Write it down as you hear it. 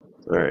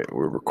All right,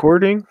 we're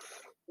recording.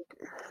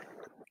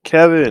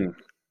 Kevin,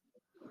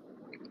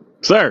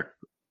 Sir.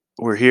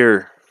 we're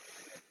here.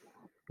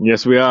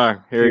 Yes, we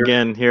are. Here Here,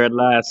 again, here at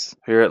last.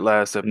 here at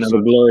last Another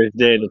episode. glorious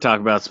day to talk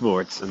about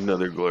sports.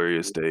 Another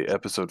glorious day,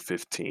 episode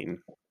 15.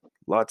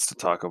 Lots to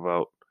talk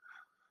about.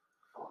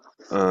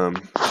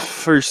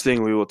 First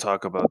thing we will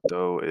talk about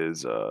though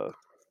is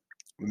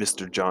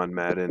Mr. John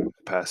Madden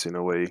passing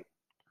away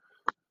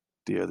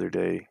the other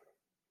day.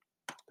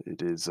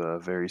 It is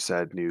very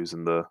sad news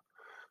in the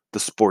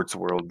sports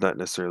world, not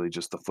necessarily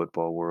just the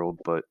football world,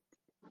 but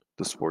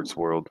the sports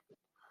world.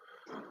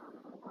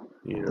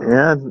 You know,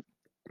 Yeah,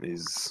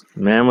 he's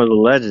man was a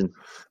legend.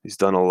 he's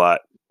done a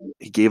lot.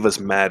 He gave us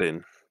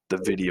Madden, the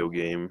video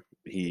game.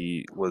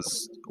 He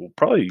was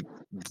probably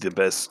the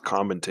best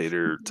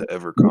commentator to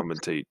ever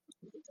commentate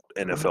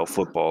NFL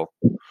football.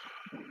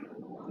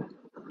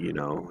 You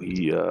know,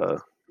 he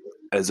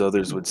as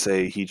others would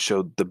say, he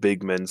showed the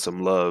big men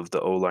some love, the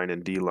O line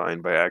and D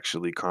line, by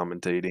actually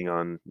commentating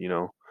on,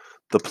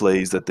 the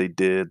plays that they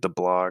did, the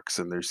blocks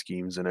and their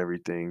schemes and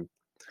everything.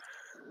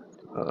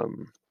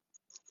 Um,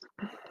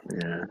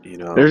 Yeah. you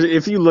know,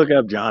 If you look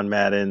up John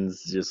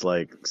Madden's, just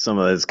like some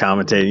of his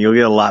commentating, you'll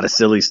get a lot of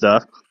silly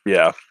stuff.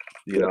 yeah,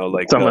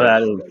 like Some of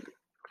that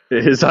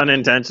is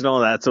unintentional.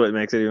 That's what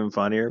makes it even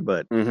funnier.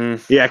 But hmm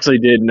he actually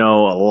did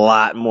know a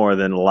lot more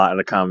than a lot of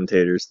the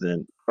commentators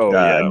than oh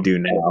yeah, do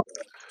now.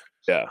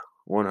 yeah,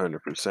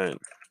 100%.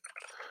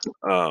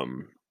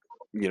 Um,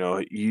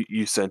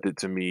 you sent it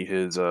to me,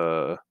 his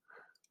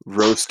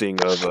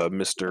roasting of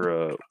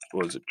Mr.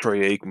 Was it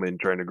Troy Aikman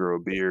trying to grow a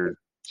beard?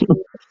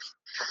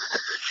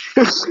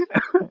 Can't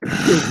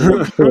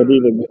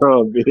even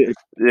grow a beard.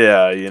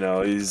 Yeah,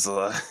 he's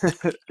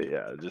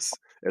yeah, just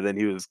and then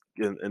he was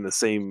in the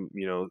same,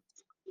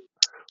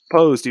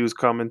 post, he was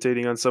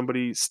commentating on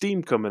somebody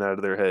steam coming out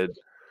of their head.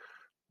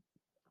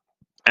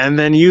 And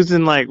then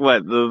using like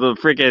what the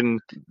freaking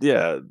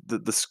Yeah,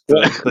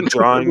 the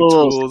drawing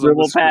little tools on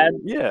the scribble pad.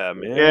 screen. Yeah,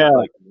 man, Yeah.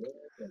 like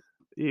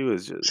he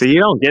was So just you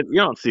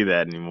don't see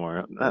that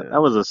anymore. yeah,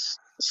 That was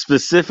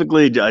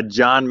specifically a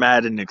John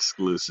Madden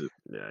exclusive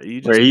yeah.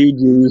 You where just he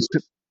used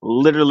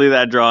literally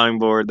that drawing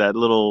board, that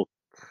little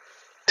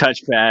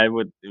touchpad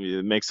with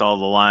it makes all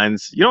the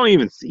lines. You don't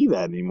even see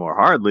that anymore,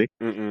 hardly.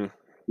 mm-mm.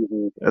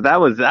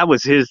 That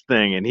was his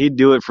thing, and he'd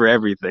do it for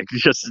everything,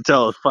 just to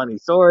tell a funny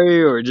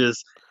story or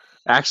just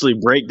actually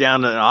break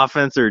down an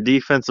offense or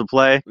defensive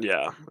play.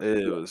 Yeah,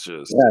 it was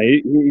just Yeah,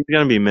 he's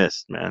gonna be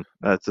missed, man.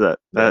 That's that.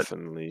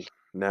 definitely.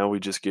 Now we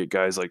just get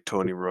guys like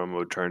Tony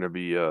Romo trying to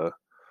be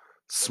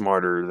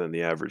smarter than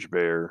the average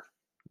bear,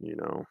 you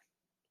know,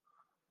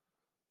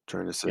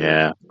 trying to say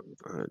Yeah,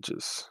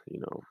 just yeah.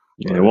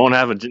 but It won't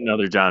have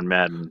another John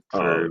Madden oh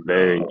for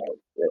very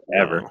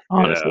ever, no,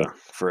 honestly. yeah,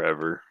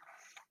 forever.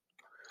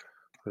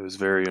 It was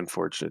very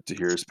unfortunate to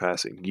hear his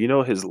passing.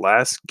 His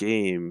last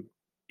game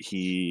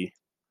he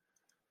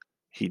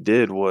he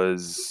did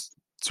was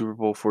Super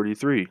Bowl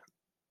 43,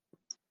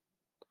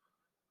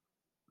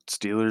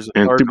 Steelers and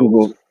And Super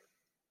Cardinals. Bowl,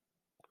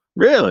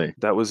 really? I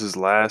That was his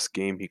last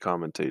game he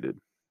commentated.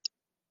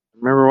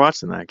 remember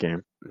watching that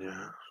game.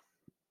 Yeah,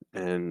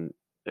 and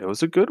it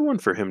was a good one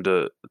for him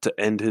to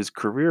end his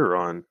career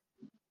on.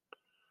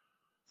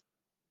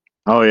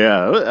 Oh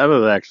yeah, that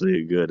was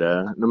actually a good.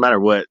 No matter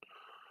what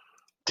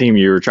team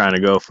you were trying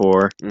to go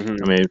for, I hmm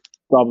mean,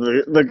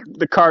 probably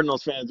the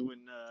Cardinals fans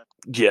wouldn't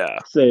Yeah,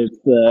 say it's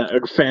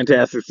a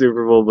fantastic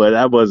Super Bowl, but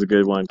that was a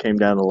good one. Came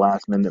down to the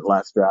last minute,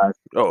 last drive.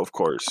 oh, of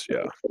course,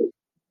 yeah.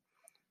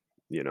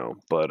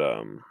 But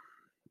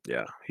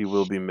yeah, he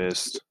will be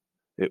missed.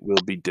 It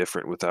will be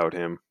different without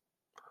him.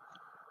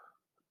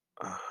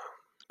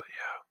 But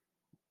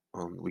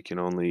yeah, we can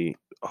only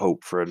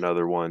hope for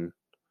another one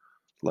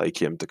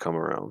like him to come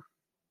around.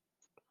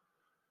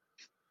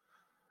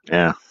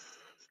 Yeah,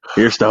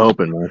 here's to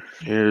hoping, man.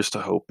 Here's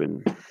to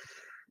hoping.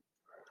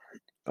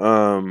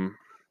 Um,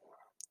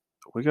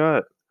 we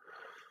got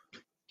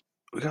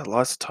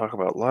lots to talk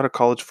about. A lot of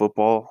college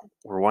football.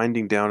 We're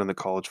winding down in the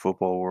college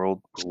football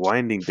world. We're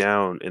winding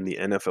down in the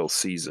NFL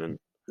season.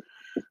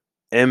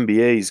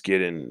 NBA's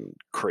getting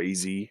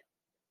crazy.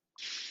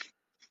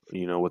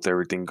 With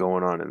everything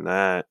going on in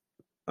that.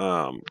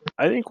 I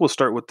think we'll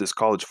start with this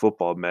college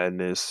football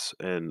madness,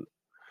 and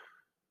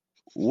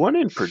one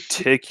in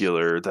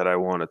particular that I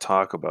want to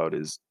talk about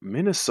is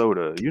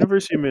Minnesota,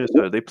 University of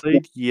Minnesota. They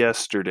played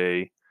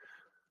yesterday.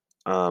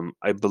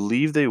 I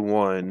believe they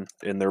won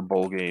in their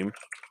bowl game.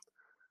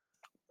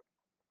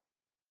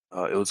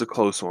 It was a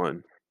close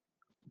one,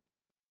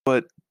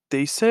 but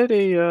they said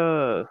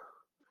an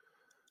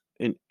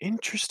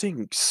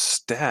interesting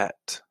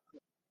stat.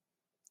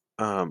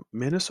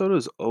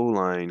 Minnesota's O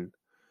line,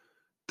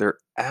 their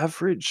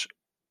average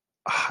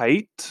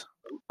height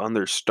on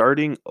their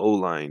starting O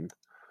line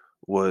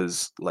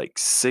was like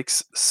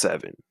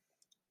 6'7".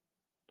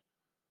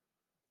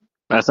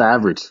 That's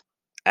average.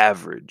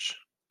 Average.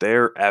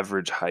 Their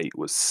average height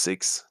was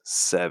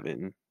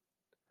 6'7",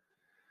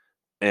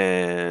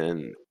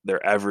 and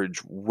their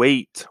average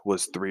weight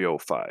was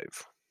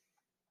 305.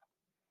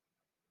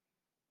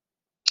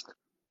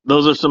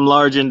 Those are some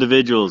large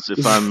individuals.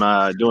 If I'm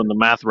doing the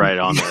math right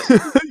on this.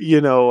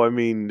 I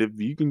mean, if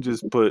you can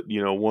just put,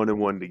 one and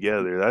one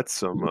together,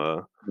 that's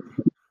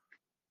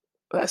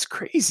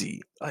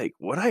crazy. Like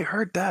when I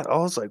heard that, I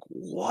was like,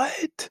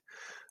 "What?"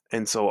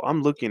 And so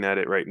I'm looking at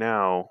it right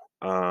now.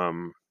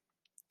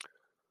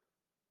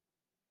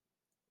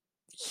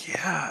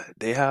 Yeah,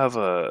 they have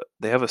a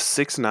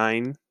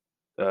 6'9"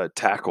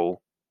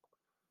 tackle.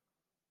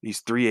 He's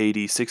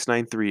 380,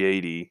 6'9",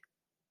 380.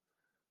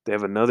 They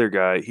have another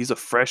guy. He's a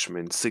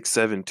freshman,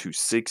 6'7",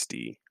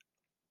 260.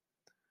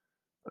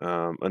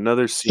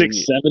 Another senior,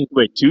 6'7",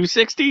 wait,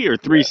 260 or yeah,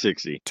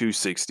 360?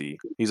 260.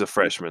 He's a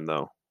freshman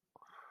though.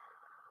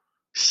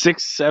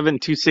 6'7",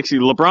 260.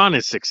 LeBron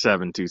is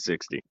 6'7",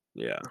 260,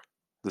 Yeah,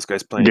 this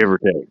guy's playing give or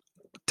take.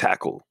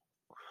 tackle.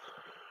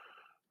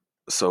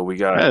 So we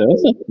got Yeah,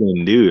 that's a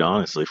thin dude,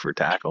 honestly, for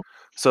tackle.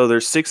 their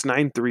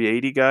 6'9",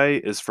 380 guy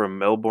is from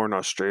Melbourne,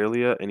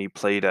 Australia, and he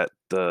played at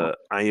the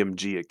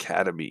IMG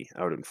Academy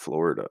out in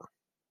Florida.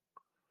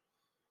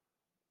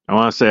 I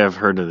want to say I've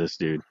heard of this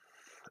dude,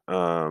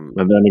 Um,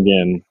 but then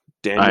again,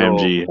 Daniel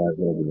IMG has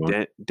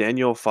everyone.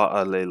 Daniel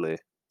Fa'alele.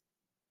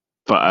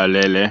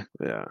 Fa'alele.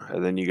 Yeah,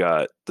 and then you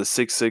got the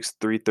 6'6",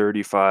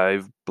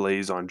 335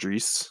 Blaze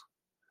Andres.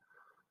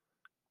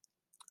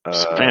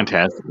 It's a Uh,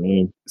 fantastic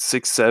name.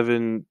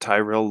 6'7"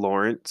 Tyrell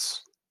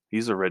Lawrence.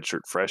 He's a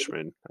redshirt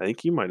freshman. I think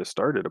he might have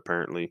started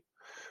apparently.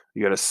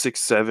 You got a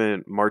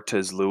 6'7"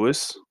 Martez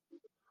Lewis.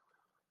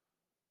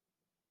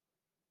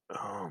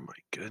 Oh my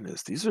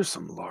goodness, these are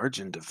some large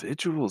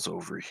individuals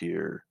over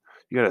here.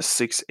 You got a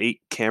 6'8"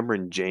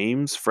 Cameron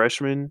James,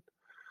 freshman.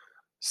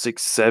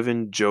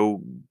 6'7"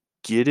 Joe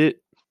Giddit.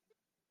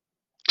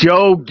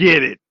 Joe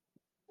Get It.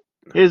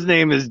 His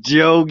name is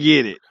Joe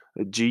Get It.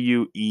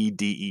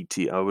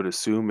 Guedet. I would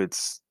assume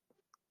it's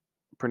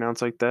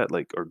pronounced like that,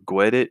 or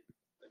Guedit.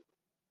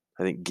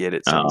 I think Get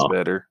It sounds Oh,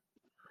 better.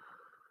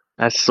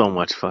 that's so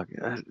much fucking.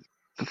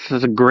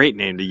 That's a great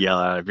name to yell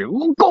out of here.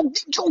 Go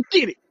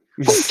get it.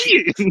 Go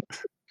get it.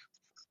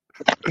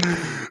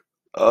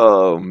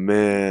 Oh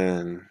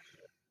man.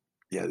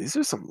 Yeah, these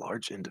are some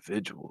large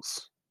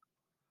individuals.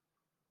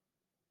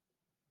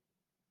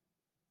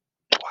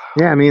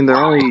 Yeah, I mean they're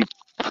only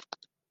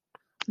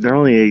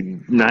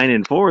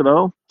 9-4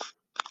 though.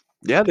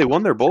 Yeah, they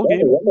won their bowl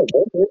game.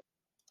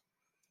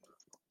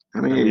 I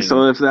I mean, mean,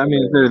 so if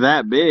they're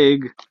that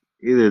big,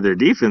 either their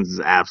defense is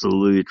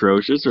absolutely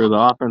atrocious or the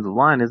offensive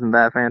line isn't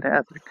that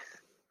fantastic.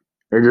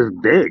 They're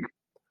just big.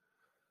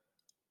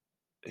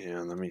 yeah,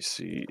 let me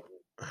see.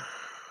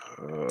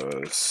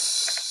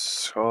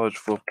 College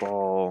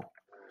football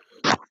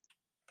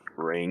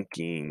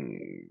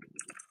rankings.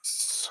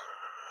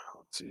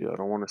 Let's see. I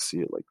don't want to see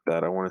it like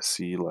that. I want to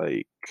see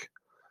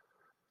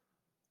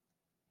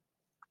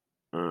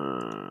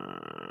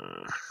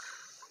uh,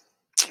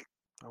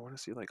 I want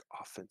to see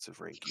offensive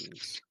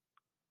rankings.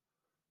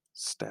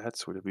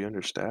 Stats. Would it be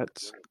under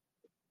stats?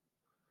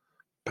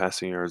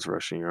 Passing yards,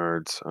 rushing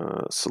yards.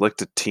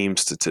 Select a team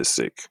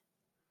statistic.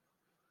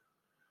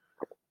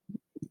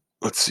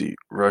 Let's see.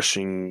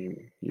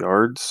 Rushing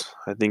yards.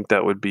 I think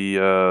that would be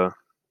a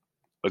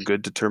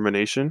good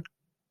determination,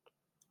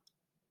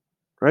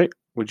 right?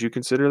 Would you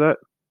consider that?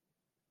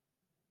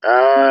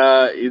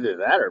 Either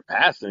that or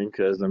passing,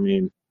 because I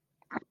mean,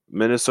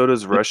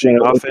 Minnesota's rushing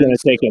it's gonna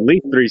offense. take at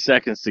least 3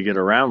 seconds to get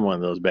around one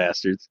of those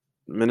bastards.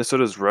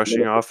 Minnesota's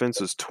rushing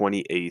offense is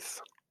 28th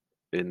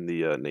in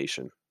the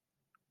nation.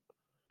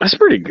 That's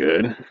pretty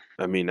good.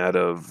 I mean, out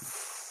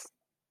of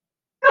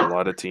a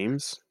lot of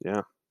teams,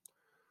 yeah.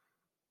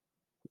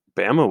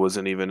 Bama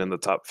wasn't even in the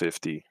top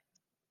 50,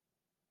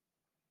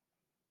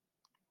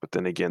 but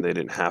then again, they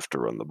didn't have to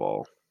run the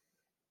ball.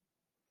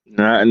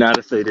 Not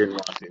if they didn't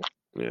want to.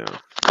 Yeah.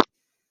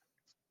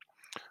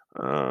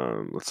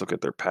 Let's look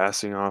at their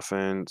passing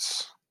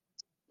offense.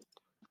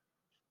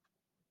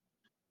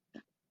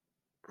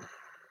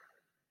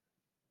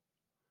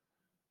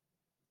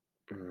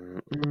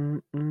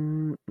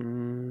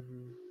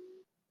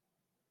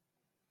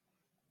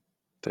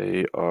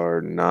 They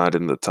are not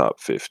in the top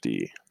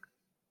 50,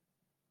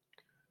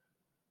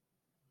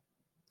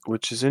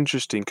 which is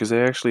interesting because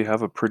they actually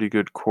have a pretty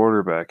good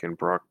quarterback in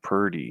Brock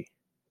Purdy.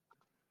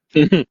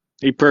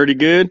 He pretty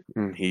good.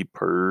 He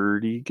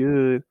pretty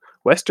good.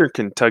 Western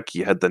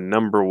Kentucky had the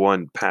number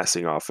one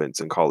passing offense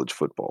in college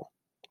football.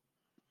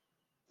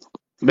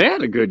 They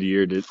had a good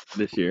year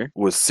this year.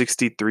 Was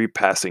 63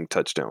 passing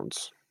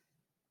touchdowns.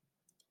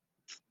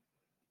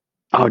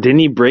 Oh, didn't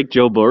he break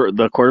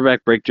the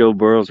quarterback break Joe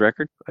Burrow's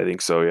record? I think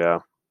so, yeah.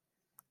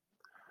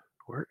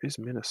 Where is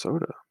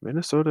Minnesota?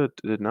 Minnesota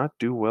did not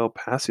do well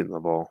passing the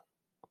ball.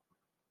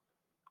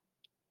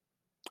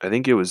 I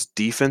think it was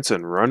defense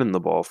and running the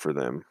ball for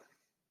them.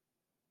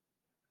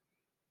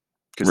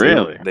 Because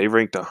Really? they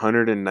ranked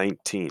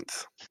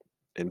 119th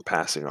in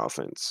passing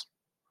offense.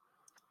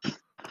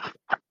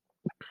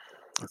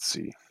 Let's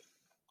see.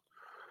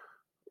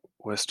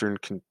 Western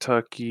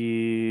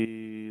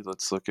Kentucky.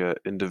 Let's look at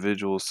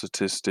individual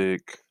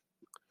statistic.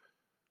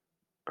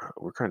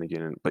 We're kind of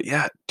getting, but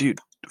yeah, dude,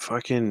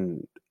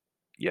 fucking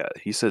yeah.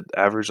 He said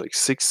average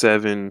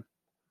 6'7",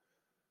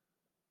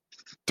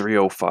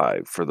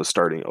 305 for the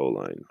starting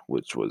O-line,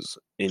 which was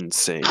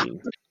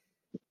insane.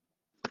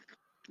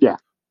 Yeah.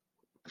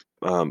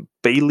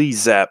 Bailey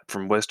Zapp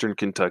from Western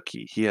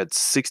Kentucky. He had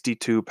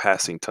 62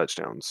 passing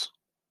touchdowns.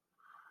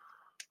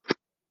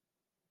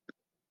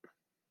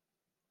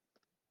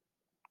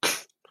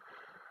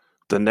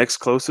 The next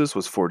closest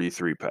was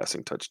 43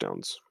 passing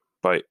touchdowns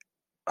by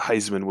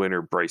Heisman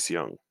winner Bryce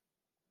Young.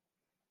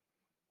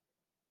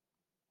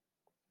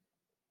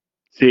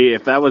 See,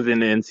 if that was in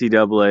the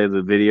NCAA,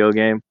 the video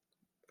game,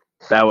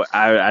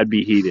 I'd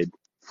be heated.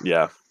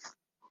 Yeah.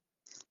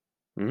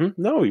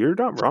 No, you're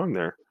not wrong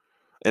there.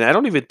 And I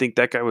don't even think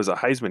that guy was a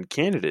Heisman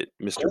candidate,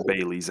 Mr.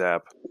 Bailey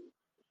Zapp.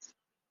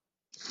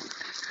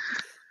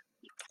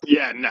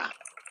 Yeah, nah.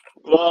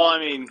 Well, I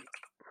mean,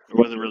 there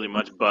wasn't really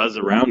much buzz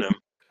around him.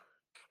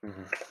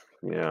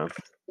 Yeah.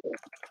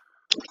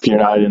 If you're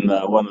not in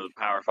one of the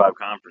Power 5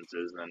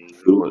 conferences, then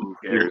who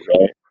cares,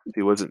 right?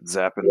 He wasn't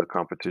zapping the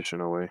competition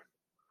away.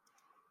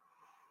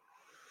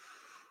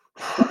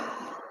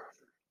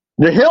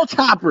 The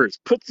Hilltoppers,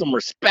 put some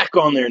respect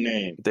on their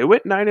name. They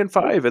went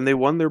 9-5 and they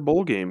won their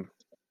bowl game.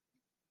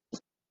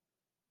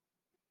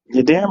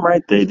 You're damn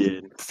right they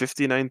did.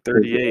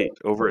 59-38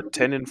 over a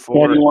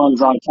 10-4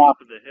 Anyone's on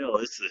top of the hill.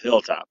 It's the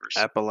Hilltoppers.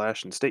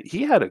 Appalachian State.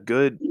 He had a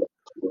good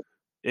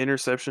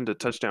interception to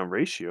touchdown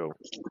ratio.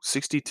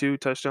 62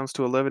 touchdowns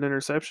to 11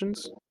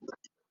 interceptions.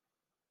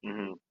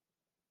 Mm-hmm.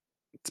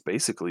 It's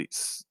basically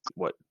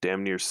what,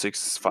 damn near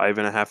 5.5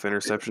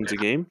 interceptions a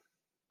game,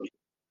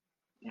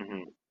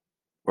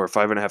 or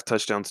 5.5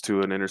 touchdowns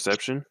to an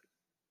interception.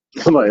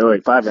 Wait,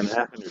 5.5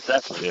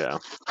 interceptions. Yeah,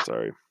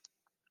 sorry.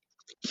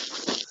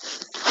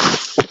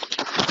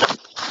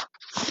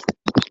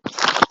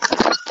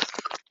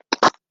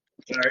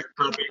 Sorry,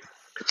 puppy.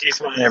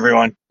 He's mine,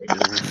 everyone.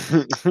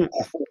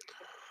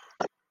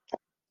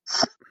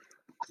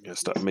 Yeah,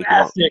 stop making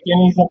Fantastic,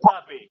 and he's a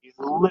puppy. He's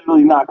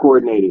literally not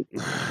coordinated.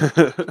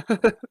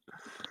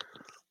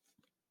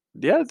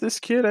 Yeah, this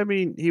kid, I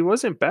mean, he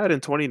wasn't bad in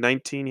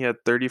 2019. He had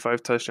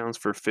 35 touchdowns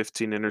for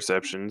 15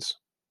 interceptions.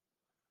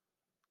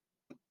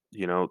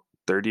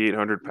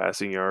 3,800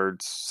 passing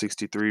yards,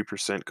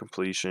 63%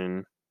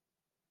 completion.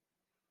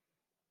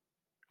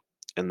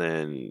 And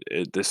then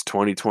this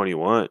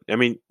 2021, I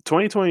mean,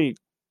 2020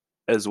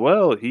 as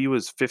well, he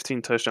was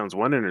 15 touchdowns,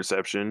 1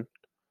 interception.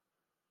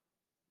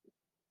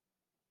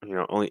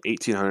 Only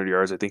 1,800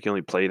 yards. I think he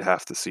only played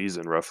half the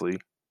season, roughly.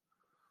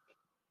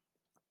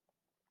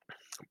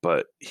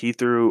 But he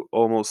threw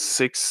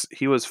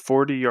he was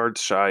 40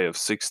 yards shy of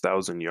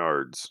 6,000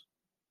 yards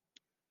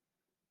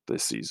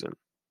this season.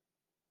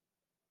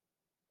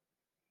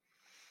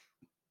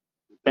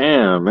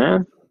 Damn,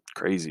 man.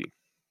 Crazy.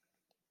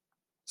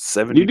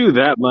 You do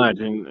that much,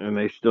 and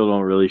they still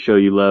don't really show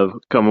you love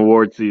come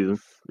award season.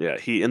 Yeah,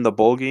 in the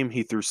bowl game,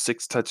 he threw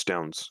 6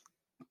 touchdowns.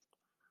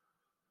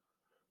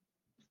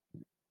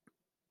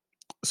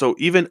 So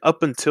even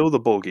up until the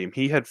bowl game,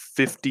 he had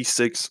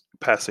 56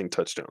 passing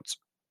touchdowns.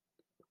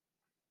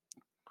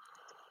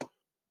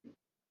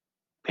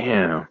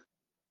 Damn.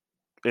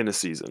 In a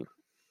season.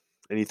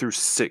 And he threw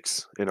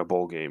 6 in a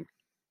bowl game.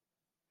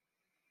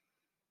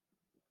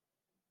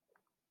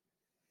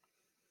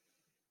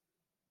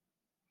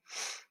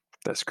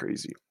 That's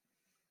crazy.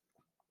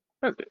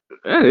 That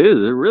is.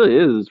 It really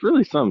is. It's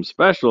really something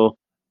special.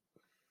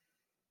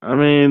 I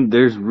mean,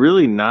 there's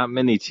really not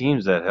many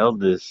teams that held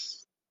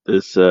this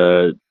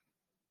The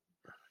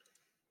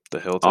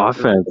Hilltoppers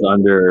offense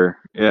under.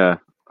 Yeah,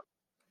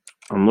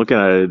 I'm looking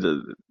at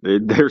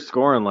it. They're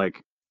scoring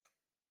like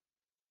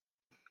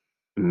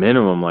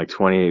minimum like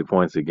 28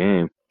 points a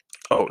game.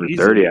 Oh, or easy.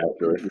 30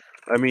 after.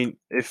 I mean,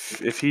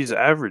 if he's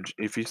average,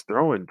 if he's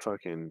throwing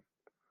fucking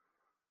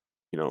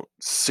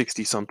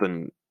 60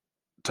 something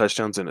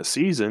touchdowns in a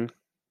season,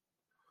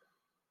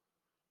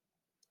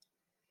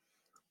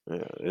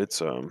 yeah,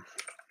 it's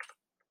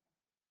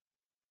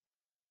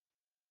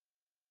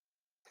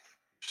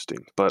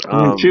interesting. But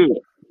shoot,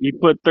 you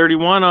put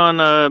 31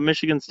 on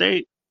Michigan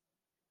State.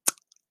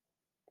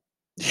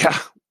 Yeah,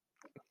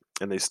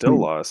 and they still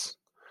lost.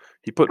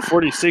 He put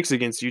 46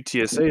 against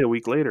UTSA a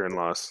week later and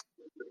lost.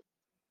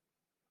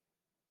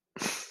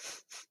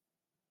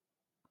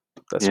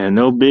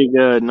 No big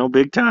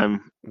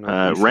time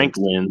ranked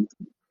win.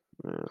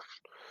 Yeah.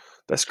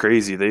 That's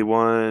crazy. They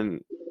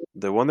won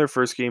their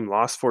first game,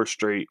 lost 4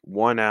 straight,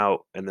 won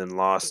out, and then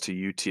lost to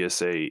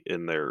UTSA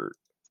in their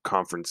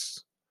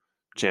conference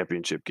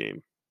championship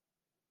game.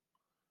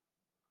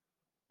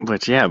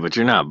 But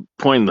you're not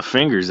pointing the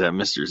fingers at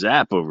Mr.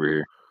 Zapp over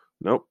here.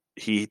 Nope.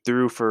 He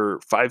threw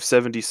for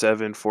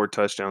 577, 4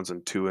 touchdowns,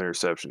 and 2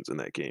 interceptions in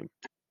that game.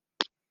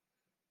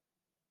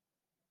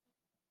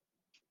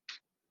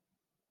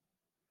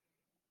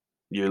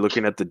 You're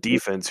looking at the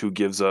defense, who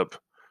gives up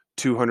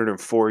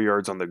 204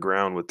 yards on the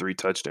ground with 3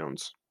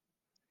 touchdowns.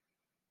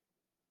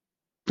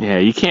 Yeah,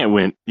 you can't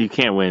win. You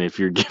can't win if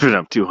you're giving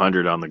up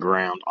 200 on the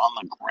ground. On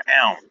the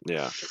ground.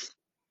 Yeah.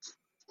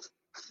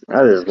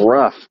 That is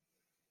rough.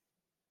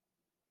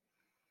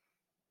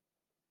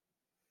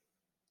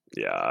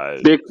 Yeah.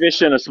 Big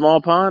fish in a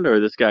small pond, or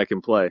this guy can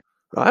play?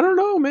 I don't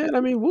know, man.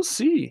 I mean, we'll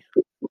see.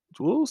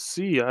 We'll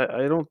see.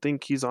 I don't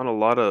think he's on a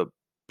lot of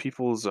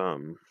people's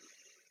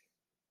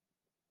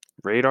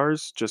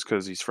radars just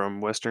because he's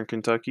from Western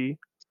Kentucky,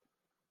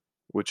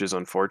 which is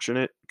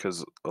unfortunate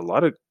because a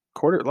lot of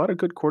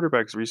good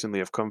quarterbacks recently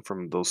have come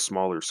from those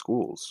smaller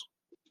schools.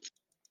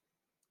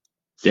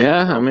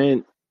 Yeah, I Oh,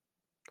 mean,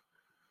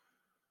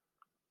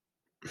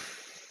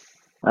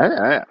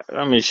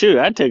 I mean, shoot,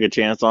 I'd take a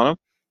chance on him,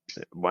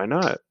 why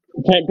not?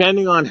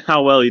 depending on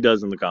how well he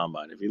does in the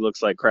combine. If he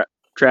looks like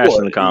trash Well,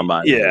 in the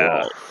combine, then we yeah,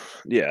 won't.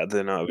 yeah.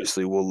 Then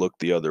obviously we'll look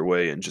the other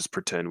way and just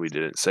pretend we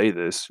didn't say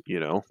this.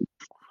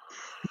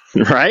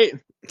 Right?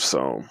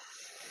 So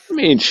I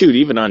mean, shoot,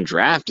 even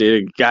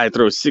undrafted, a guy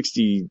throws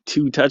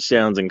 62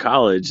 touchdowns in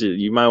college.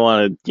 You might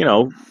want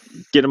to,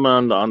 get him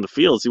on the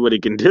field, see what he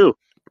can do.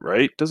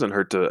 right, doesn't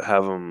hurt to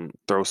have him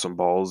throw some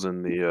balls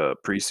in the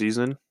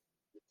preseason.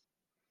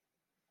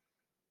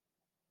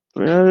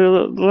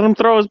 Let him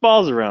throw his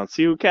balls around,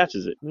 see who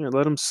catches it. Yeah,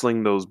 let him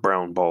sling those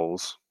brown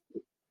balls.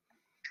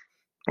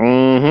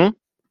 Mm-hmm.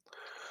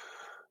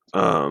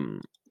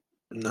 Um,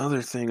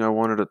 Another thing I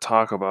wanted to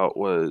talk about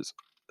was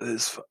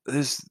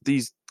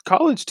these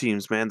college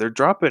teams, man. They're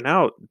dropping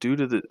out due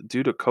to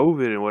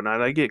COVID and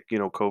whatnot. I get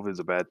COVID's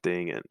a bad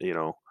thing, and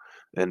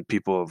and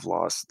people have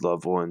lost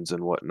loved ones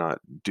and whatnot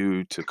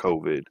due to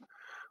COVID.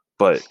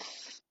 But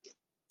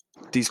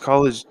these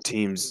college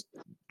teams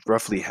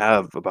roughly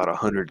have about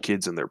 100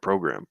 kids in their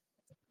program,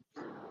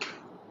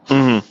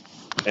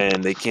 Mm-hmm.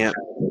 and they can't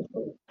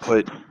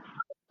put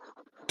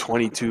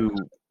 22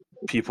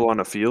 people on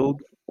a field,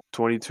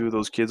 22 of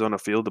those kids on a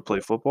field to play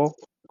football.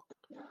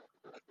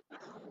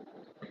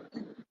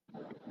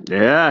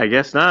 Yeah, I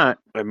guess not.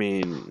 I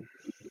mean,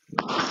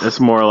 It's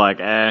more like,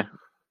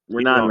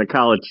 we're you not in know, the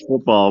college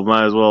football.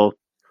 Might as well.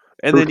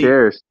 and Who then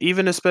cares?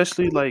 even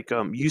especially like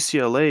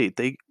UCLA,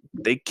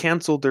 they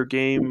canceled their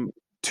game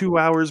 2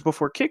 hours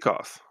before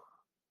kickoff,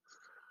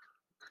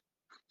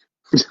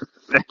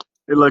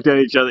 They looked at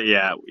each other.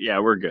 Yeah,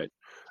 we're good.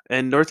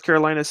 and North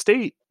Carolina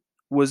State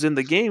was in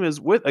the game as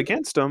with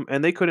against them,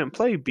 and they couldn't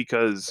play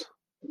because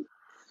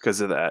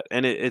of that.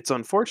 And it's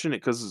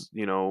unfortunate because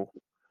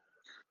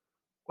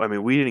I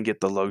mean, we didn't get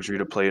the luxury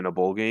to play in a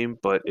bowl game,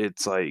 but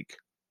it's like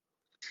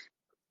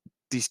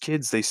these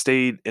kids, they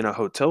stayed in a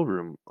hotel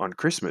room on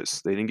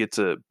Christmas. They didn't get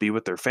to be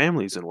with their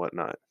families and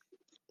whatnot.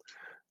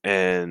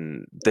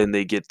 And then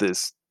they get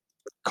this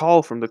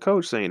call from the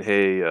coach saying,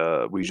 "Hey,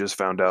 we just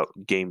found out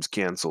games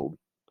canceled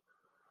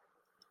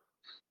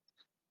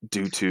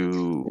due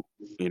to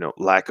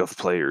lack of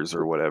players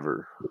or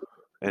whatever."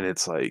 And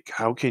it's like,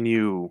 how can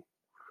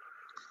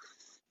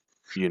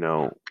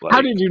How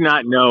like, did you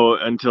not know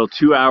until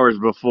 2 hours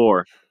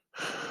before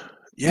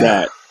yeah,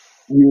 that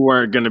you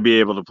weren't going to be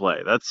able to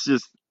play?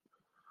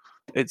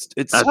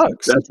 it That's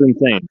sucks. that's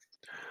insane.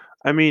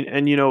 I mean,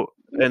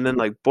 and then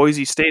like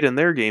Boise State in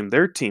their game,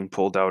 their team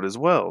pulled out as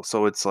well.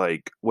 So it's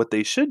like what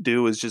they should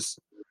do is just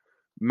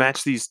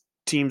match these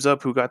teams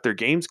up who got their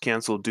games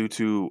canceled due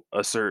to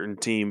a certain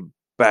team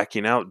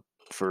backing out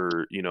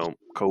for,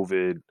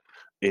 COVID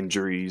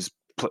injuries.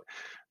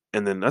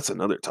 And then that's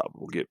another topic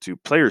we'll get to.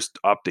 Players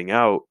opting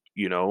out,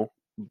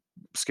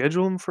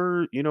 schedule them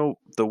for,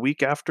 the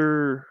week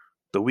after,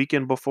 the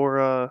weekend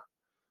before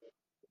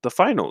the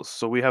finals.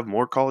 So we have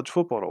more college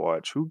football to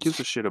watch. Who gives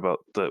a shit about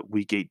the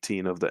week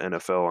 18 of the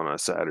NFL on a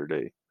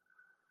Saturday?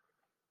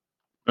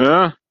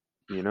 Yeah,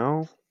 You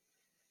know?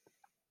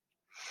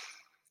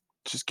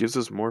 Just gives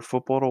us more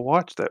football to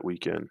watch that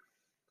weekend.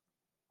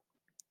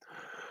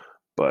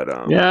 But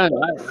yeah.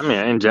 I mean,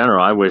 in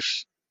general, I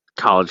wish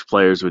college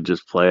players would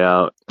just play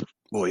out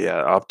well,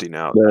 yeah, opting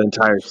out. the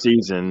entire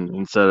season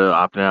instead of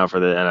opting out for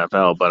the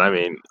NFL. But I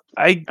mean,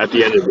 I at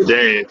the end of the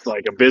day, it's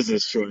like a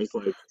business choice.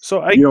 Like so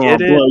I you don't want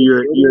get to it. blow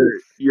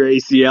your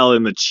ACL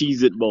in the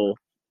Cheez It Bowl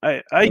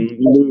I and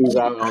lose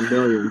out on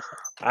millions.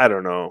 I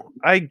don't know.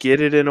 I get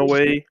it in a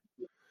way.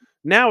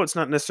 Now it's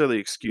not necessarily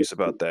an excuse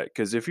about that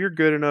because if you're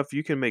good enough,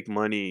 you can make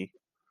money.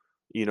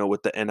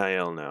 With the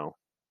NIL now,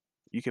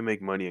 you can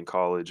make money in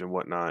college and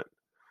whatnot.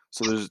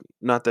 So there's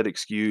not that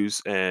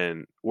excuse.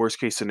 And worst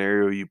case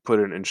scenario, you put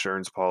an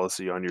insurance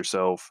policy on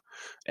yourself,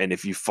 and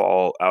if you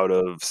fall out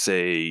of,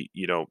 say,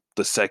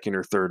 the second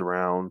or third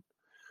round,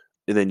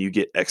 and then you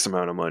get X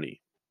amount of money,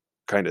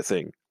 kind of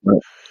thing.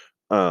 Right.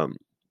 Um,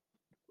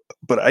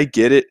 but I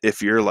get it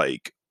if you're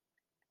like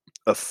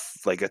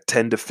like a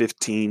 10 to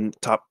 15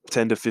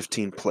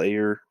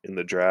 player in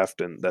the draft,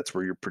 and that's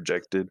where you're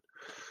projected.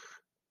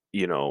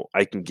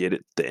 I can get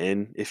it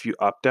then if you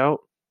opt out.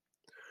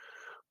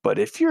 But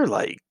if you're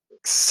like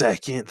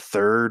second,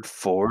 third,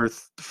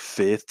 fourth,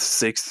 fifth,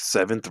 sixth,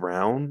 seventh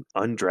round,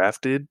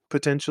 undrafted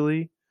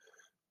potentially,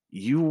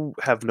 you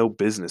have no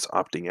business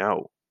opting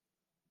out.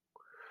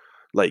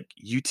 Like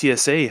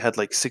UTSA had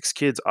like 6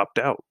 kids opt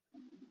out.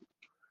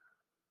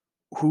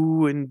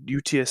 Who in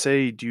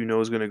UTSA do you know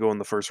is going to go in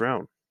the first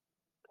round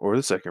or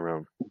the second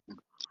round?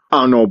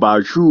 I don't know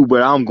about you,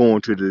 but I'm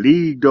going to the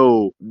league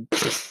though.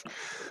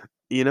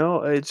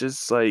 It's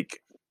just like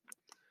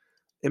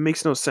it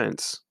makes no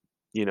sense.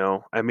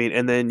 I mean,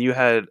 and then you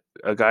had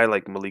a guy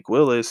like Malik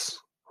Willis,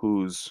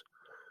 who's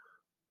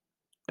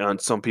on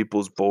some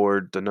people's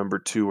board the number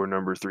 2 or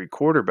number 3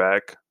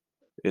 quarterback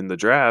in the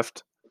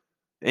draft,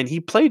 and he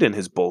played in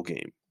his bowl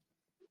game,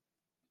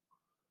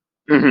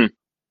 Hmm.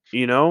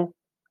 you know?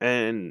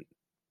 And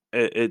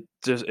it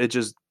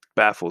just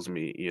baffles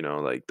me,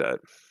 like that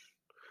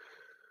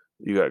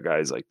you got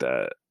guys like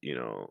that,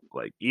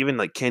 like even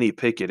like Kenny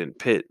Pickett and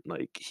Pitt,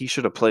 like he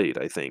should have played,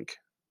 I think,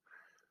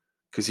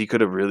 because he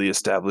could have really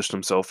established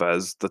himself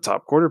as the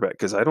top quarterback.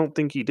 Because I don't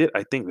think he did.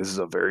 I think this is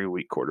a very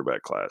weak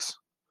quarterback class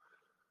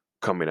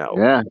coming out.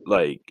 Yeah,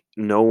 Like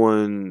no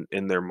one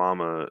and their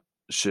mama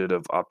should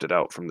have opted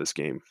out from this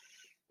game.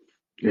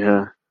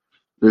 yeah.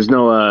 There's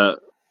no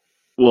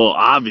well,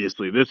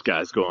 obviously this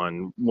guy's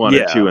going one or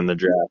Yeah, two in the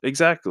draft.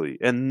 exactly.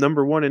 And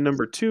number one and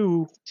number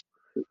two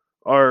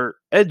are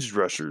edge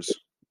rushers,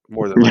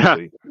 more than Yeah.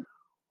 likely.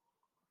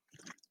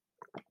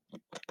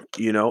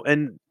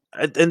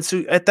 And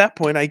so at that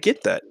point, I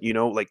get that.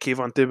 Like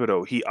Kayvon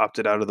Thibodeau, he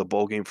opted out of the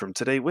bowl game from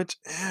today, which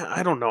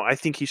I don't know. I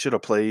think he should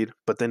have played,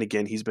 but then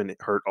again, he's been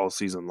hurt all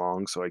season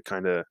long, so I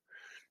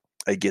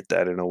get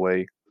that in a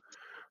way.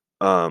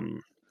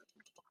 Um,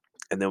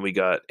 and then we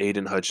got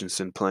Aiden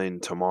Hutchinson playing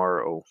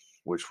tomorrow,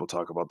 which we'll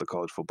talk about the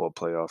college football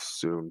playoffs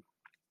soon.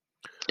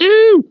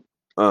 Ew.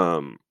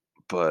 Um,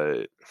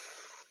 but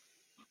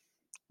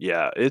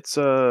yeah, it's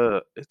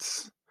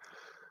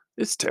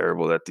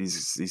terrible that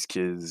these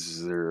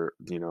kids are,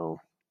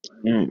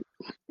 Mm.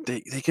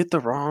 they get the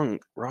wrong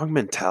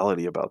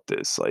mentality about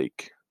this.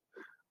 Like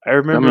I I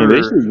mean, they remember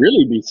should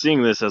really be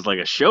seeing this as like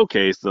a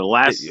showcase. The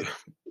it,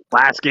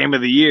 last game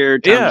of the year,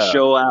 time to yeah,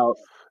 show out.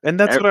 and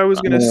that's what I was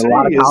I gonna mean, a say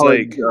lot of is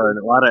college like, or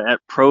a lot of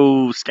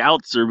pro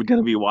scouts are going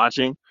to be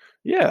watching.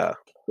 yeah,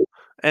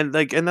 and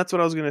that's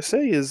what I was gonna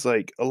say is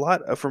like a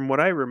lot from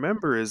what I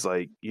remember is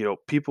like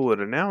people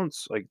would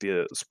announce like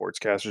the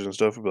sportscasters and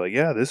stuff would be like,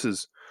 yeah, this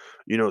is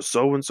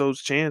so and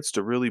so's chance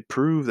to really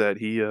prove that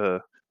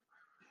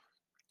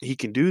he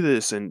can do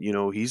this, and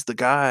he's the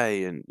guy,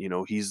 and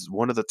he's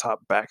one of the top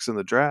backs in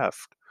the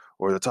draft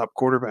or the top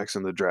quarterbacks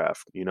in the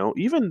draft.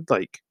 Even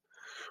like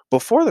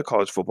before the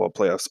college football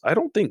playoffs, I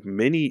don't think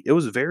many. It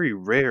was very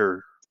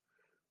rare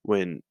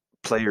when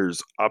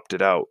players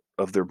opted out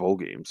of their bowl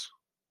games.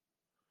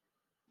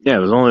 Yeah,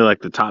 it was only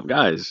like the top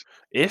guys.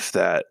 If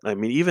that, I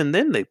mean, even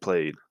then they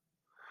played.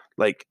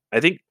 Like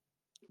I think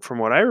from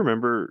what I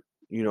remember,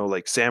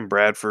 like Sam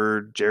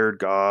Bradford, Jared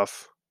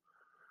Goff,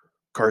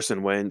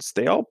 Carson Wentz,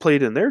 they all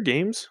played in their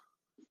games.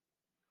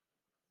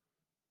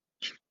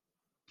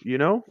 You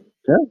know,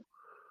 Yeah.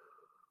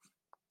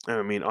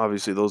 I mean,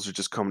 obviously those are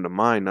just come to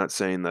mind. Not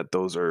saying that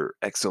those are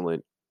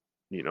excellent,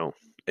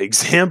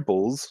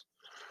 examples,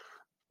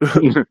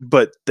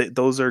 but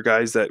those are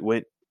guys that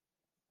went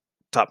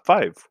top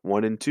 5,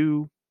 1 and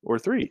 2 or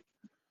 3.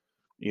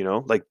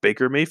 Like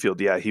Baker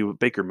Mayfield. Yeah,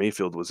 Baker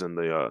Mayfield was in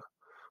the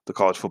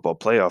college football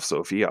playoff,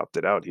 so if he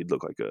opted out, he'd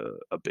look like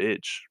a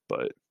bitch.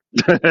 But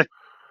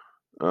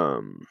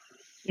um,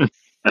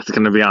 That's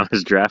going to be on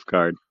his draft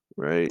card.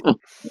 right,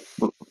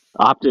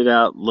 Opted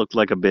out, looked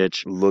like a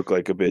bitch. look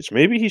like a bitch.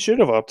 Maybe he should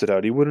have opted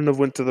out. He wouldn't have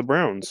went to the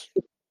Browns.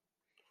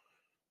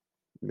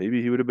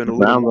 Maybe he would have been a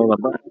Browns on the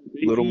front,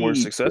 little more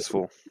baby.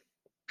 successful.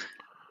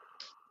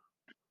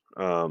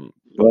 But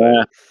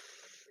Yeah,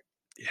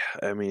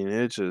 yeah, I mean,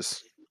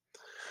 it's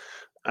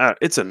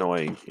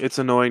annoying. It's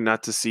annoying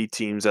not to see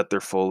teams at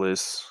their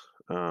fullest.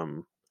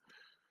 Um,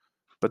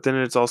 but then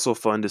it's also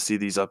fun to see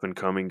these up and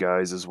coming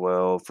guys as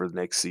well for the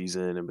next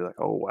season and be like,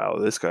 oh wow,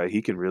 this guy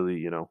he can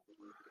really,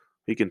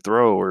 he can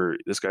throw, or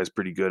this guy's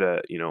pretty good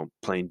at,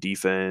 playing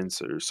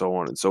defense or so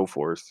on and so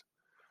forth.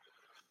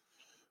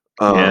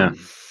 yeah. Um,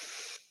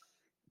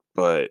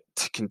 but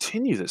to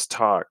continue this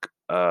talk,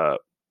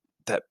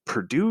 that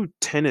Purdue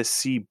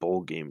Tennessee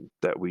bowl game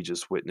that we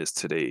just witnessed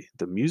today,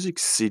 the Music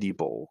City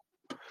Bowl,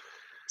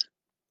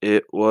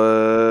 it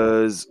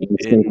was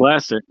Instant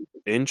classic.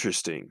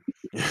 interesting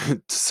to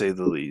say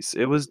the least.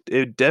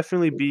 It'd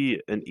definitely be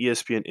an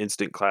ESPN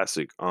instant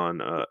classic on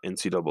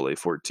NCAA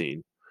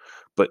 14,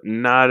 but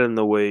not in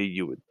the way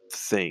you would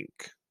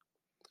think.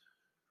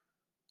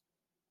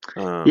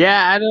 Um,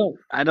 Yeah,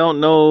 I don't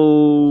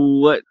know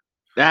what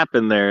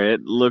happened there.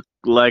 It looked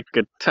like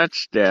a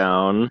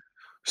touchdown.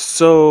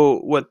 so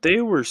what they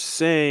were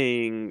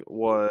saying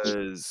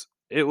was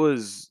it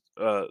was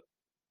a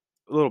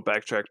little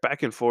backtrack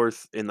back and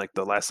forth in like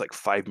the last like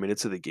 5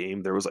 minutes of the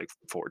game. There was like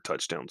 4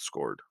 touchdowns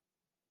scored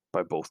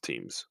by both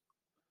teams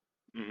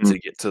Mhm. to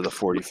get to the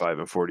 45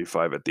 and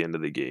 45 at the end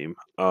of the game.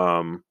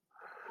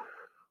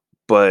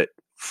 But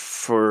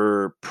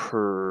for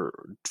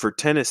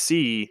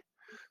Tennessee,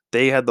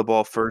 they had the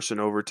ball first in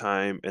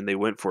overtime and they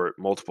went for it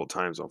multiple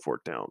times on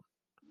fourth down.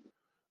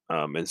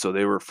 And so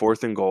they were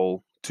fourth and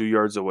goal, 2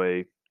 yards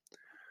away.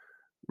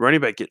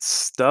 Running back gets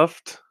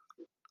stuffed,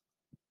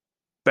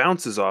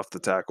 bounces off the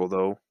tackle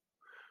though,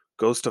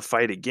 goes to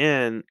fight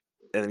again,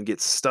 and then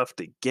gets stuffed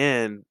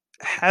again.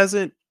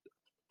 Hasn't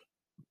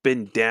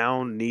been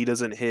down, knee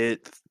doesn't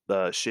hit,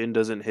 shin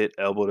doesn't hit,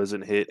 elbow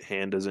doesn't hit,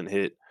 hand doesn't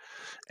hit.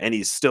 and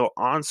he's still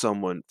on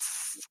someone,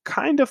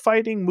 kind of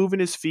fighting, moving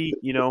his feet,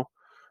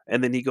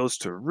 and then he goes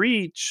to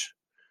reach,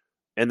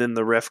 and then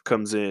the ref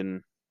comes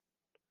in,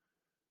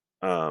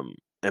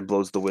 and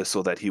blows the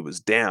whistle that he was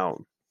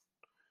down,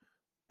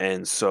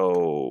 and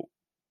so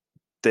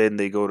then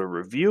they go to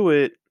review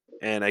it,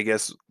 and I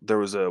guess there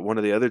was one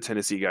of the other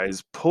Tennessee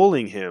guys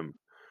pulling him,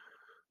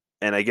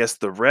 and I guess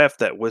the ref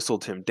that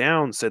whistled him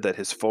down said that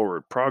his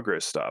forward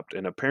progress stopped,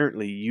 and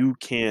apparently you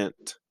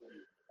can't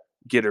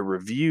get a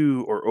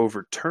review or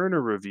overturn a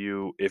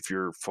review if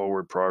your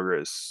forward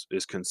progress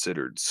is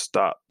considered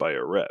stopped by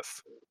a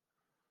ref,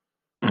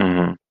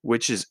 Mm-hmm.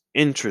 which is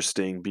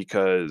interesting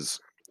because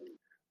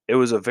it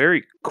was a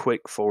very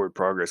quick forward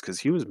progress because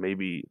he was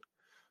maybe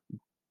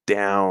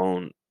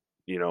down,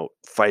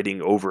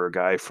 fighting over a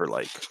guy for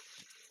like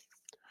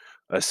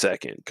a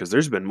second. Because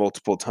there's been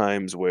multiple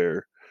times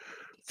where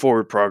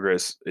forward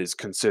progress is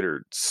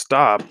considered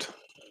stopped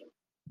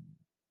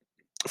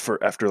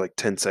for after like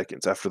 10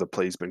 seconds, after the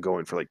play's been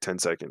going for like 10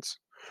 seconds,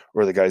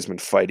 or the guy's been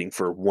fighting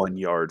for 1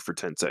 yard for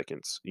 10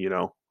 seconds.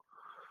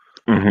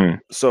 Mm-hmm.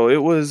 So it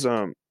was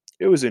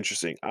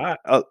interesting.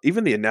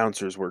 Even the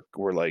announcers were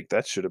like,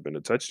 that should have been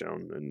a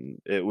touchdown, and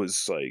it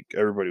was like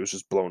everybody was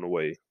just blown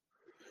away.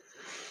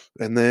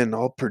 And then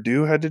all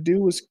Purdue had to do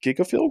was kick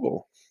a field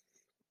goal,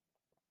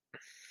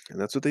 and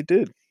that's what they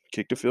did.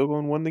 Kicked a field goal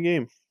and won the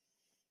game.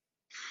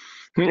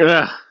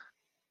 Yeah,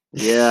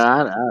 yeah,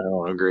 I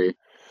don't agree.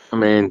 I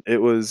mean, It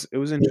was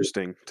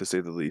interesting to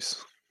say the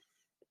least.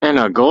 in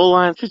a goal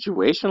line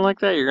situation like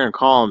that, you're gonna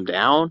call him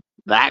down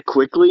that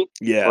quickly,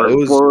 Yeah, or it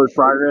was. forward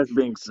progress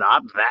being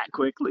stopped that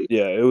quickly.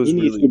 Yeah, it He was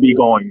needs really. to be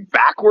going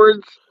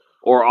backwards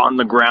or on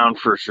the ground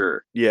for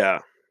sure. Yeah,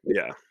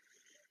 yeah,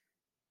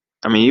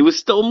 I mean, he was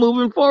still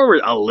moving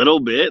forward a little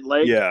bit.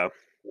 Like yeah,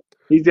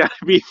 he's got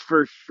to be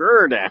for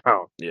sure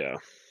down, yeah.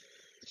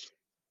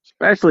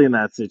 especially in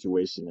that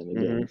situation in the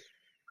hmm game.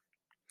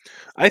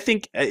 I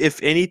think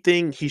if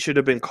anything, he should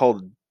have been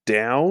called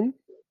down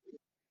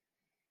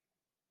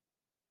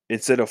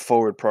instead of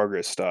forward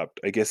progress stopped.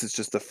 I guess it's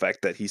just the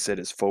fact that he said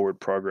his forward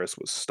progress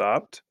was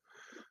stopped.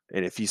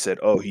 And if he said,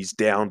 oh, he's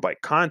down by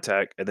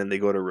contact, and then they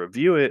go to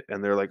review it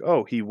and they're like,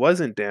 oh, he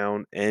wasn't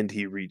down and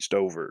he reached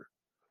over.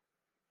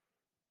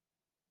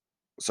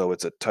 So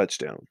it's a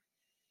touchdown.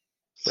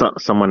 So,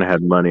 someone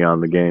had money on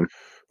the game.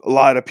 A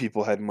lot of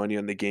people had money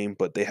on the game,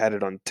 but they had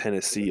it on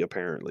Tennessee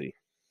apparently.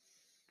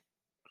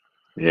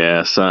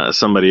 Yeah,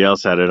 somebody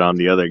else had it on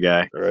the other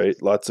guy. All right.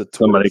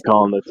 Somebody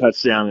calling the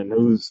touchdown and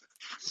whose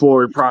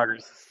forward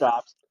progress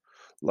stops.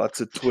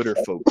 Lots of Twitter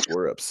folks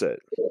were upset.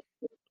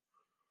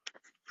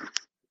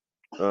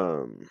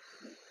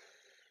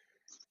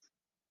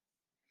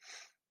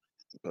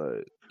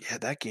 But yeah,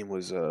 that game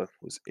was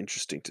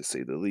interesting to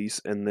say the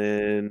least. And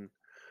then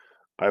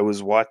I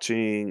was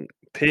watching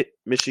Pitt,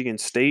 Michigan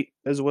State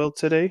as well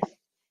today.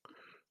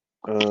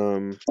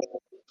 Um,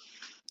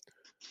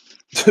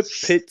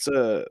 Pitt's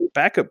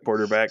backup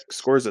quarterback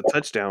scores a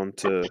touchdown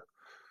to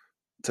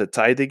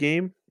tie the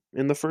game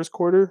in the first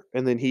quarter,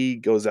 and then he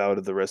goes out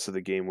of the rest of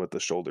the game with a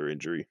shoulder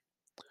injury.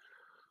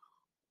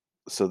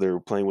 So they were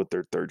playing with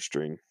their third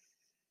string.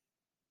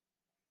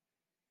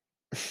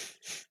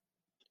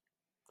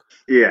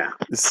 Yeah.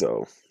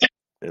 So,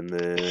 and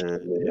then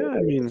yeah,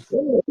 I mean,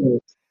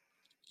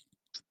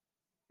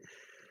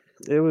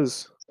 it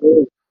was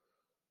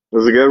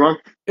Was it a good one?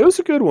 it was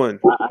a good one.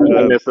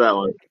 I missed that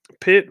one.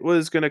 Pitt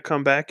was going to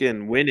come back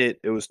and win it.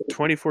 It was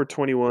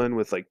 24-21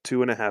 with like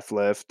 2.5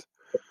 left.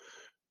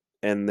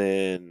 And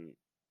then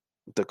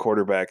the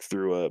quarterback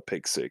threw a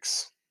pick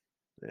six.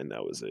 And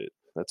that was it.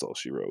 That's all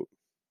she wrote.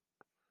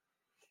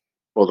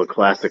 Well, the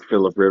classic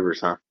Philip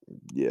Rivers, huh?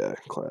 Yeah,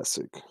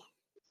 classic.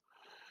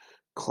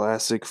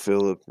 Classic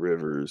Philip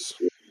Rivers.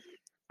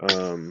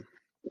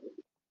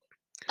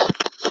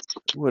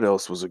 What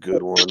else was a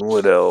good one?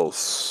 What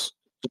else?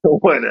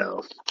 What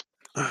else?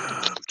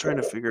 I'm trying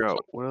to figure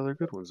out what other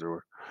good ones there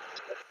were.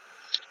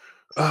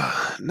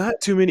 Not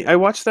too many. I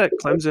watched that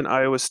Clemson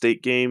Iowa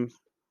State game.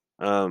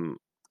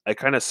 I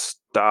kind of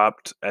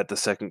stopped at the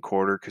second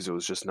quarter because it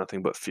was just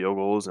nothing but field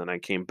goals, and I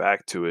came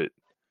back to it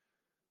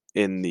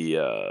in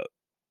the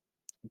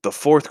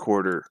fourth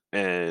quarter,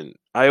 and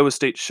Iowa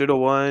State should have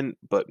won,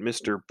 but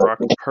Mr. Brock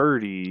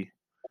Purdy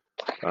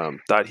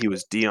thought he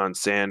was Deion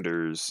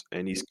Sanders,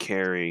 and he's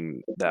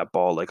carrying that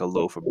ball like a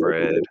loaf of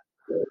bread.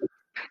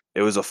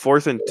 It was a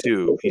 4th and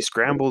 2. He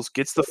scrambles,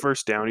 gets the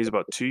first down. He's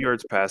about 2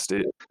 yards past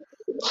it.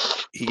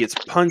 He gets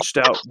punched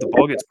out. The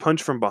ball gets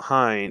punched from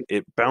behind.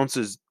 It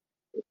bounces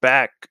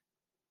back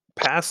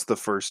past the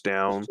first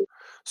down.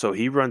 So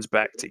he runs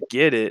back to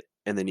get it,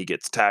 and then he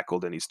gets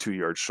tackled, and he's 2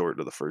 yards short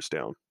of the first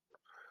down.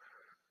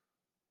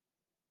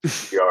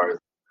 Yard.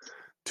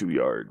 2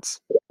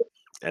 yards.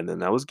 And then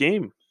that was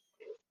game.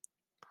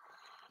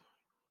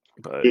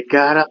 But You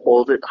gotta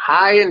hold it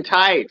high and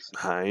tight.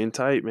 high and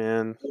tight,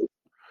 man.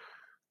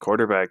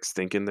 Quarterbacks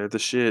thinking they're the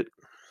shit.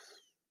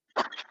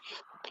 See,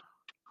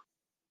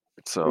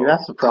 So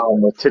that's the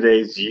problem with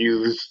today's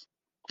youth.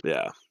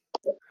 yeah.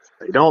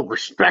 They don't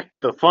respect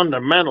the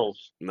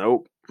fundamentals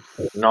Nope.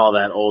 and all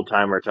that old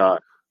timer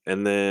talk.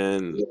 And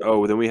then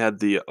we had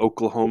the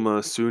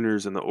Oklahoma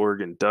Sooners and the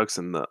Oregon Ducks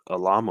in the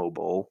Alamo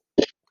Bowl.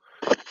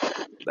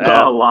 The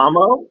That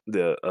Alamo?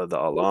 the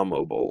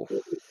Alamo Bowl.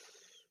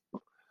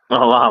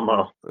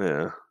 Alamo.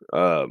 Yeah.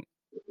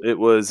 It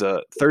was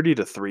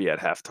 30-3 at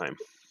halftime.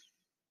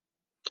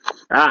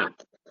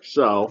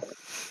 So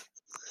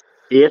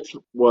it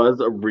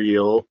was a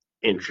real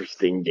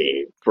interesting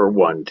game for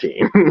one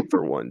team.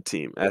 For one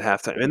team at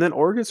halftime. And then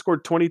Oregon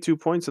scored 22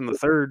 points in the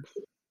third.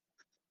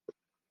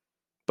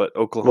 But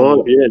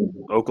Well, he didn't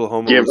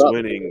Oklahoma give was up.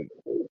 winning,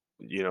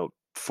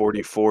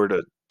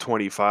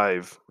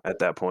 44-25 at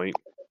that point.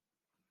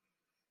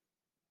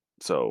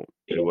 So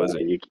it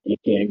wasn't. You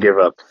can't give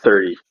up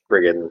 30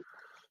 friggin'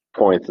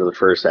 points in the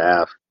first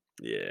half.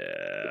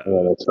 Yeah. And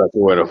then expect to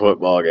win a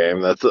football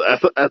game. That's a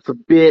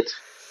bit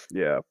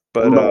Yeah.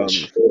 But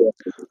much.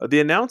 the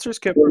announcers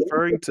kept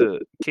referring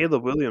to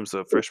Caleb Williams,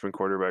 a freshman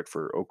quarterback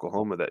for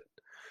Oklahoma, that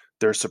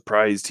they're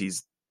surprised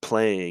he's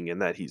playing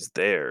and that he's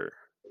there.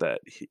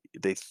 That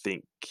they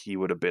think he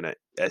would have been at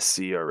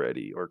SC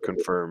already or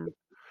confirmed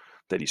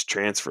that he's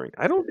transferring.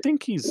 I don't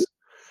think he's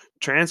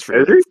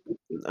transferring. Is he?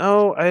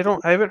 No, I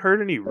haven't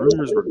heard any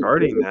rumors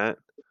regarding that.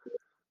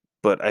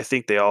 But I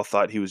think they all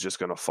thought he was just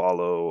going to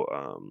follow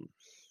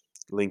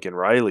Lincoln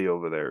Riley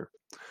over there.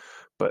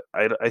 But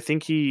I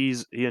think he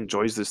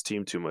enjoys this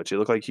team too much. It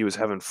looked like he was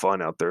having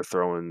fun out there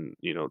throwing,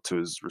 to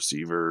his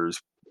receivers,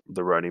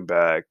 the running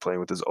back, playing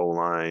with his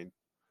O-line.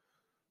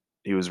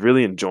 He was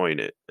really enjoying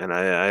it, and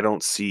I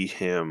don't see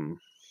him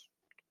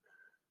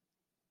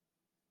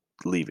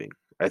leaving.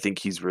 I think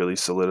he's really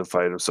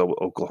solidified himself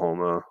with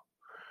Oklahoma,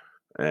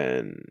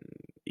 and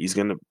he's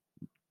going to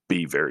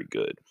be very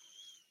good.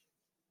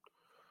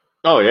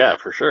 Oh yeah,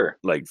 for sure.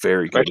 Like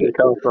very good. Especially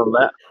coming from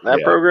that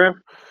Yeah.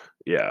 program.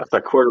 Yeah. That's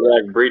a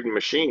quarterback breeding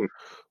machine.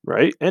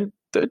 Right? And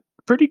they're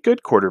pretty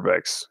good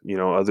quarterbacks,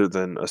 other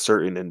than a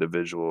certain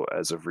individual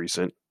as of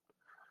recent.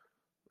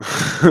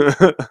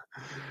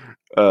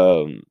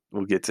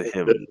 We'll get to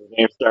him. Does his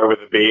name start with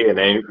a B and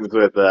ends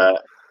with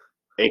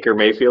Anchor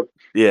Mayfield?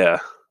 Yeah.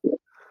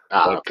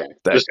 Okay.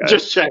 That guy.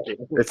 Just checking.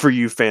 For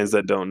you fans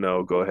that don't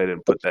know, go ahead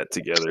and put that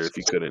together if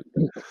you couldn't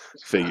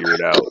figure it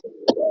out.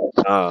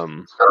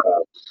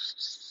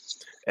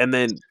 And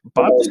then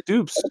Bob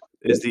Stoops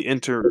is the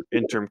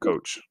interim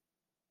coach.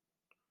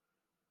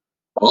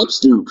 Bob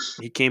Stoops.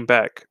 He came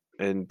back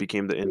and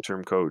became the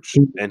interim coach,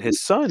 and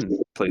his son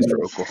plays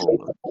for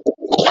Oklahoma.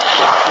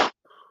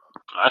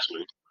 That's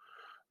me.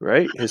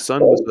 Right? His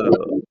son was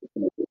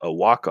a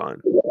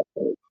walk-on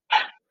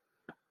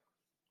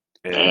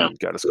and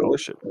got a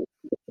scholarship.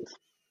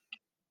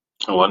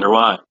 I wonder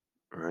why.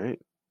 Right?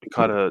 He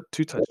caught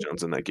 2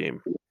 touchdowns in that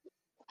game.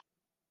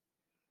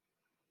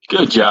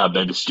 Good job,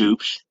 baby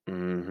Stoops.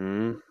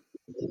 Mm-hmm.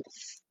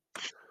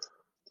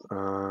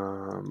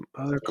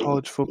 Other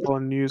college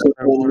football news that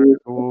I wanted to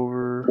go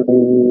over.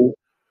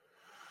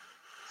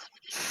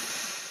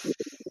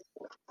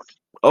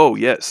 Oh,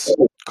 yes.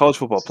 College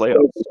football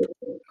playoffs.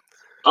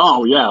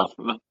 Oh, yeah.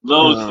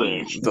 Those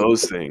things.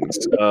 Those things.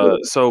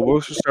 So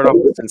we'll start off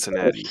with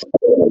Cincinnati.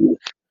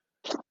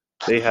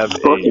 They have a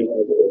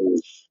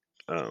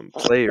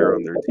player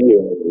on their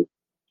team.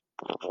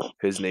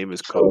 His name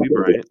is Kobe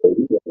Bryant,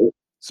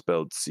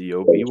 spelled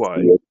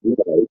C-O-B-Y.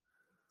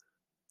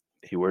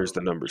 He wears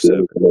the number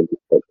 7.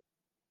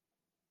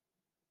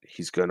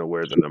 He's going to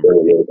wear the number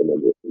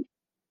 8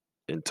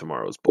 in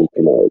tomorrow's bowl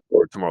game,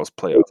 or tomorrow's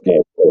playoff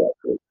game. For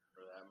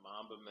that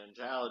Mamba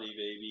mentality,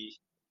 baby.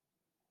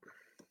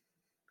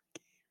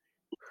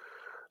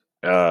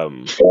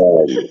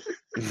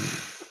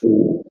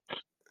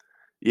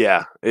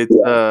 Yeah, it's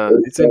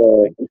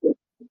interesting.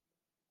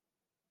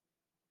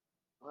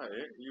 What,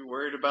 you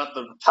worried about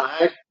the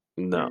tide?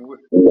 No.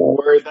 You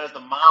worried that the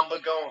Mamba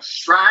gonna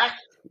strike?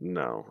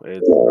 No,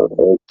 it's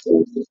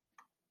gonna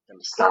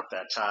stop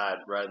that tide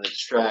right in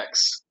its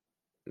tracks.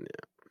 Yeah.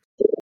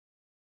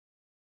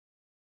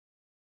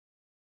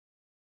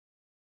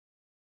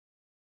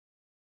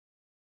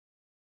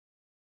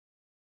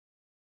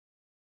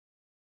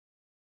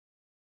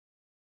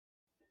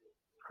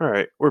 All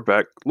right, we're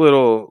back.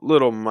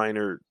 Little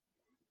minor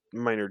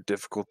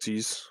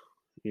difficulties,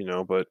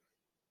 but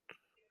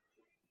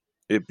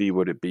it be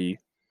what it be.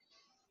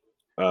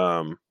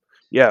 Yeah,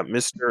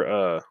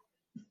 Mr.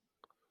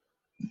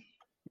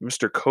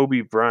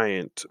 Kobe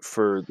Bryant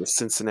for the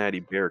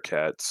Cincinnati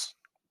Bearcats.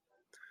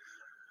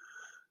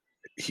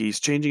 He's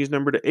changing his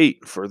number to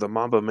 8 for the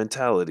Mamba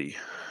mentality.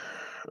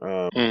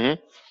 I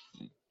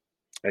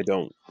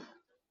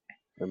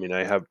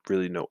have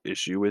really no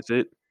issue with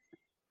it.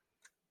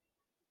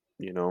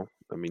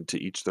 To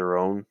each their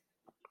own.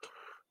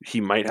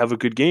 He might have a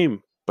good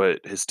game, but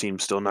his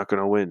team's still not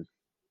going to win.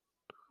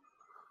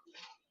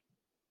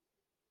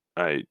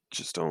 I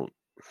just don't.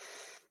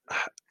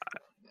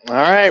 All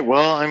right.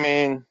 Well,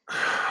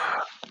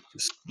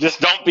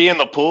 just don't be in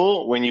the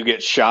pool when you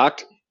get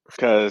shocked,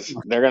 because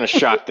they're gonna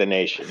shock the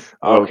nation.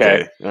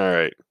 Okay. All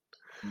right.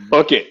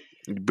 Book it.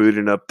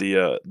 Booting up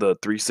the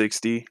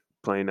 360,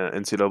 playing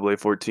NCAA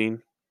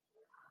 14.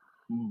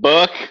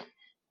 Book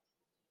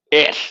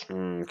it.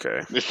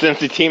 Okay. The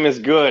Cincy team is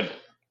good.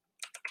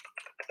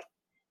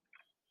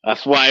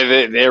 That's why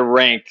they're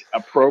ranked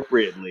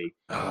appropriately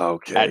at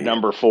Okay.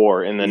 number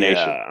 4 in the nation.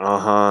 Yeah.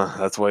 Uh-huh.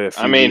 That's why a I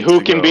few mean, weeks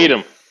who can beat ago.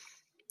 them?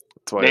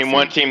 That's why a Name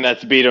one few. team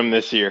that's beat them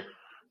this year.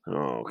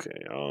 Okay.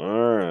 All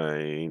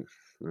right.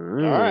 All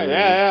All right, right.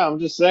 yeah, I'm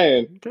just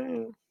saying.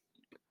 Okay.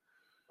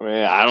 I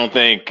mean, I don't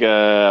think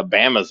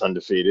Bama's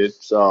undefeated,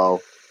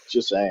 so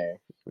just saying.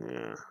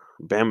 Yeah.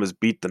 Bama's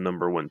beat the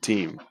number 1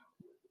 team.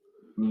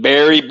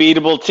 Very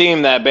beatable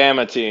team, that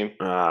Bama team.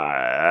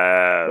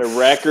 Ah, Their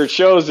record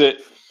shows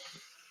it.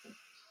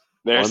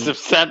 They're one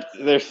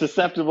they're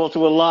susceptible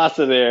to a loss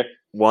of there.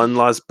 one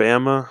lost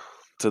Bama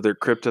to their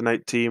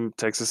kryptonite team,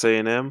 Texas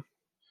A&M.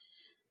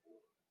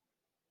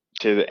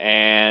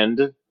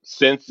 And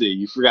Cincy.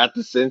 You forgot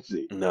the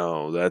Cincy.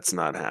 No, that's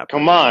not Come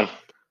happening. on.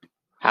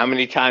 How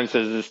many times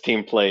has this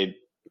team played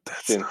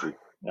That's not. Cincy?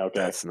 Okay.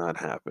 That's not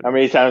How happening.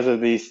 many times have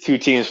these two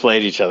teams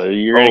played each other?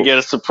 You're going to Oh, get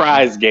a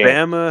surprise game.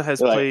 Bama has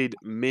You're like, played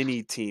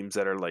many teams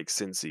that are like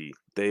Cincy.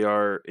 They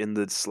are in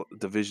the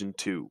Division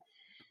 2.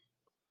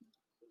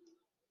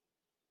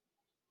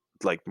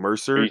 Like are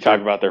Mercer, you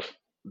talking about their.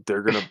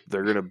 they're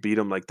gonna beat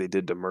them like they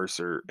did to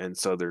Mercer and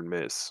Southern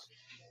Miss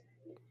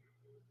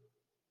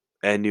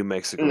and New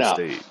Mexico No.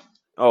 State.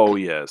 Oh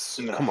yes,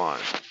 No. come on.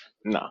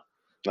 No.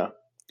 No.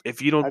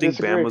 If you don't I think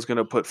disagree. Bama's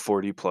gonna put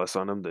 40 plus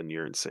on them, then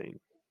you're insane.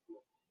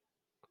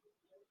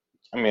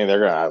 I mean, they're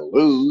going to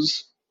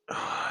lose.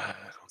 I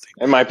don't think.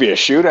 It might be a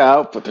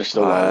shootout, but they're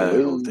still going to I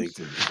don't think.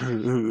 lose. I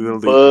don't think it's gonna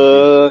be.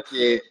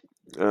 Bucket.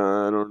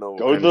 I don't know what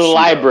Go to kind the of shootout.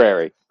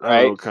 library, I don't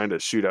know right? what kind of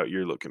shootout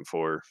you're looking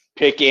for.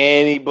 Pick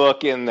any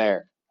book in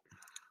there.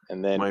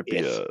 And then Might be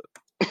if.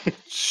 a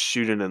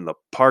shooting in the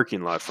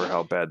parking lot for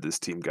how bad this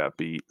team got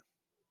beat.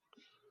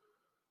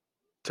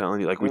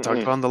 Telling you, like we talked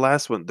Mm-mm. about in the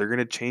last one, they're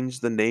gonna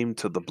change the name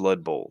to the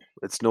Blood Bowl.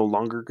 It's no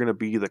longer gonna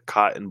be the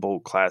Cotton Bowl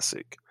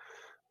Classic.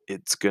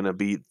 It's gonna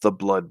be the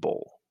Blood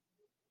Bowl.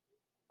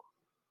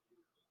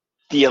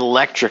 The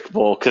Electric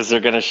Bowl, because they're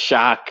going to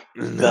shock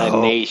the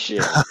No. nation.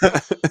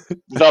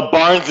 The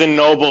Barnes and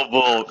Noble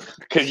Bowl,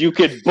 because you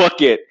could book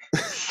it.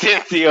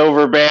 Cincy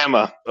over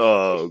Bama.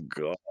 Oh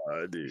god,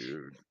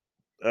 dude.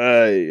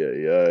 Ay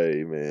ay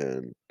ay,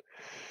 man.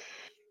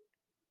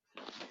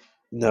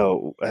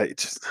 No, I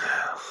just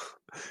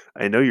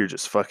I know you're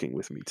just fucking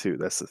with me too.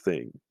 That's the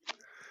thing.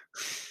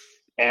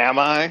 Am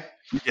I?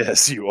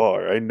 Yes, you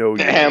are. I know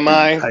you're not Am being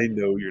I? I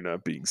know you're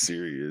not being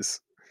serious.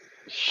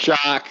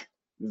 Shock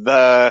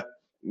the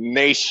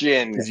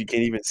nation. Because you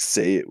can't even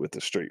say it with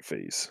a straight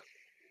face.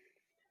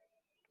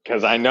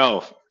 Because I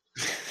know.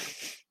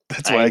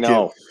 That's why I I can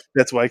know.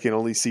 that's why I can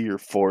only see your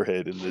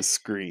forehead in this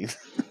screen.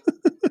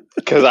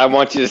 Because I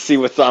want you to see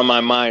what's on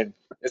my mind.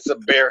 It's a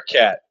bear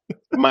cat,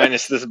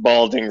 minus this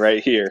balding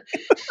right here.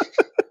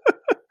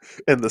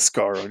 And the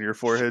scar on your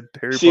forehead,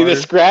 Harry See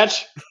this Potter.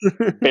 scratch?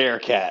 Bear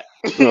cat.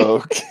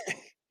 Okay.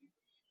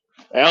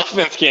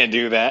 Elephants can't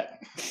do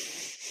that.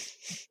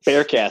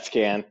 Bear cats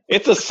can.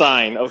 It's a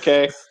sign,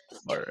 okay?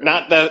 All right.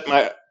 Not that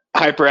my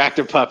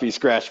hyperactive puppy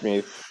scratched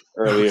me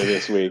earlier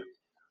this week,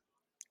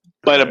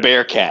 but All a right.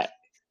 bear cat.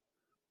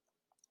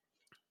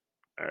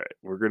 All right.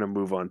 We're gonna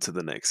move on to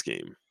the next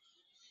game.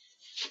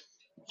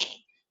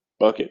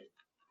 Bucket.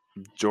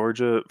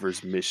 Georgia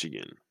versus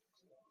Michigan.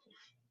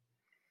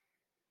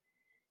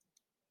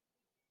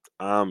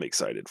 I'm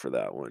excited for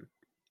that one.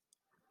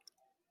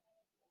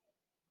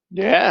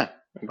 Yeah,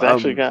 it's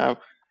actually kind of.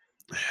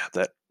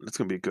 That's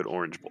gonna be a good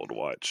Orange Bowl to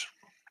watch.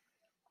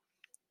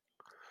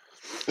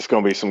 It's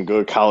going to be some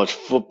good college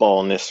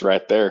football in this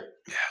right there.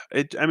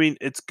 I mean,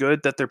 it's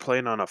good that they're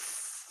playing on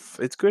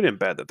it's good and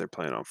bad that they're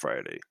playing on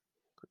Friday.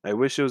 I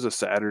wish it was a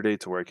Saturday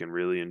to where I can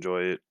really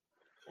enjoy it.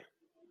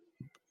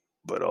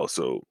 But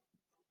also,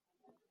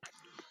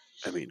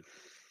 I mean,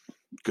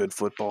 good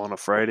football on a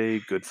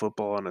Friday, good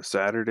football on a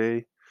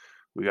Saturday.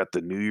 We got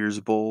the New Year's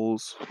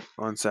Bowls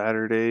on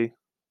Saturday.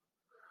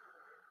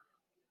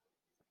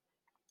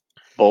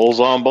 Bowls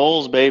on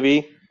bowls,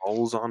 baby.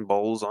 Bowls on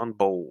bowls on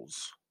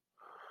bowls.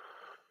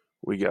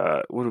 We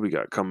got what do we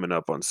got coming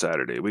up on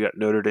Saturday? We got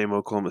Notre Dame,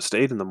 Oklahoma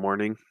State in the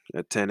morning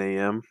at 10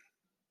 a.m.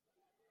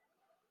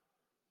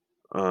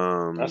 That's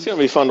Um, going to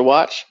be fun to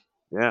watch.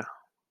 yeah,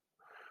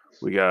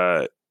 we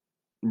got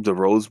the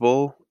Rose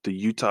Bowl, the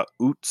Utah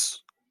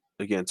Utes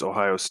against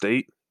Ohio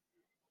State,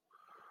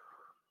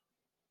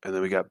 and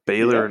then we got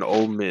Baylor Yep. and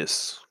Ole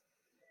Miss.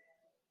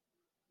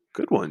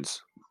 Good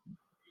ones.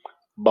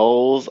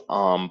 Bowls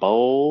on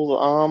bowls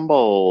on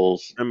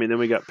bowls. I mean, then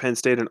we got Penn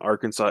State and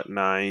Arkansas at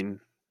 9,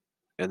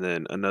 and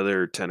then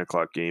another 10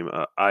 o'clock game,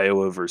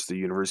 Iowa versus the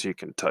University of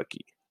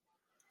Kentucky.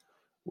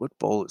 What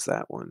bowl is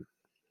that one?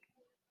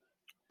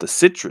 The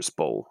Citrus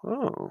Bowl.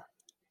 Oh,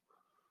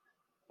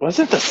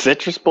 Wasn't the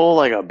Citrus Bowl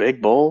like a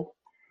big bowl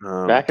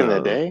back in the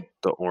the day?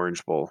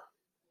 Orange Bowl.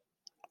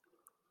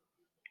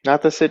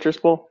 Not the Citrus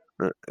Bowl?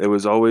 It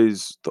was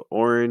always the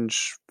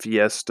Orange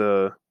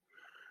Fiesta,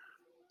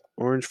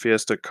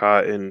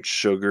 Cotton,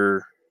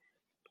 Sugar,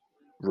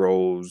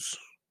 Rose,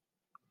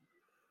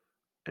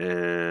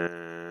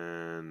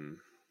 and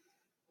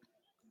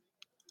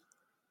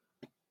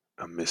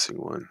I'm missing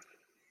one.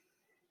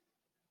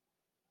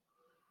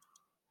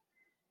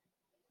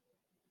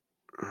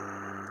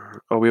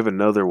 Oh, we have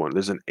another one.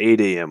 There's an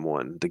 8 a.m.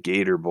 one, the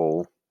Gator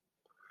Bowl.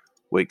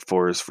 Wake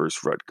Forest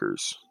versus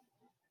Rutgers.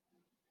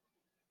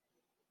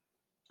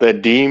 The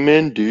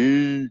Demon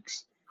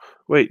Dukes.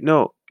 Wait,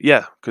 no,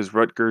 yeah, because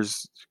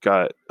Rutgers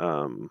got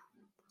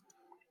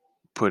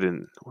put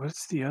in.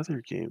 What's the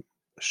other game?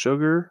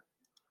 Sugar.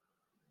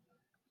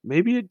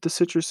 Maybe the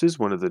Citrus is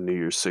one of the New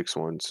Year's Six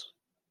ones.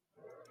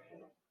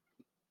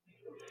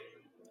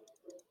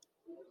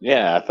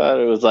 Yeah, I thought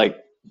it was like,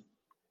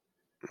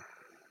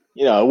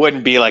 it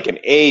wouldn't be like an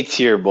A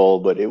tier bowl,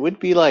 but it would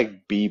be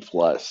like B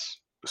plus.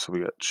 So we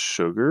got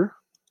Sugar,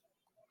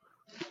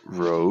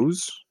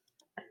 Rose,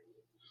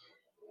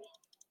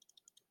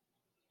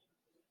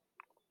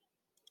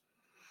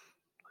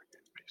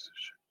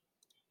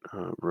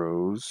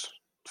 Rose,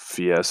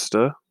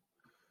 Fiesta,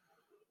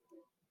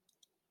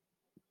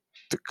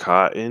 the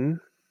Cotton,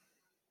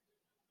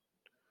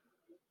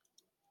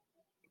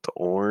 the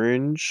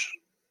Orange,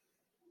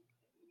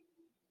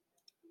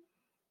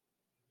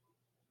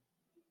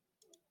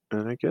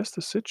 and I guess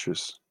the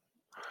Citrus.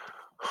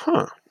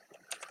 Huh.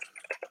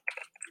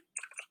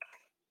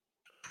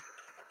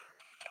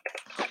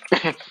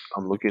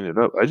 I'm looking it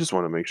up. I just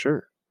want to make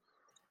sure.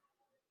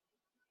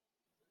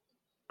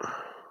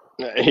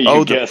 You Oh,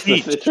 the guessed the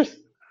Peach. Citrus?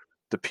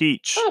 The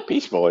Peach. Oh,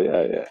 Peach Bowl,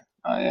 yeah.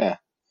 Oh, yeah.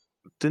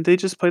 Didn't they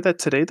just play that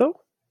today,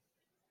 though?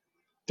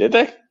 Did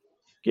they?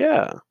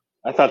 Yeah.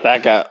 I thought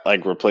that got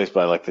like replaced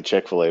by like the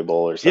Chick-fil-A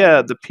Bowl or something.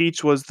 Yeah, the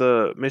Peach was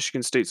the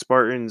Michigan State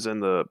Spartans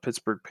and the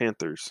Pittsburgh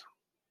Panthers.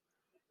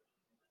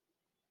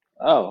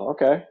 Oh,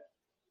 okay.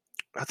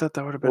 I thought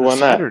that would have Who been a won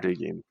that? Saturday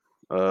game.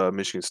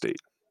 Michigan State,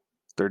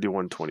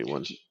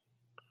 31-21.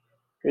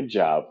 Good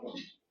job.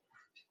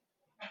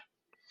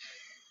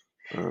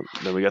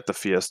 Then we got the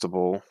Fiesta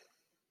Bowl,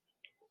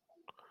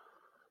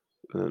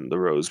 then the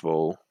Rose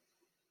Bowl,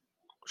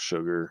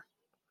 Sugar,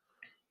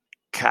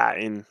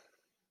 Cotton,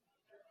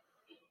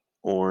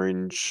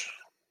 Orange.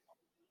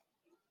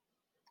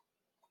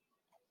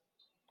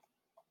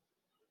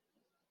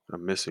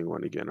 I'm missing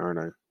one again, aren't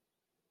I?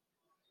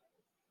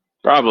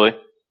 Probably.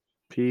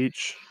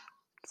 Peach,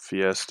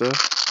 Fiesta,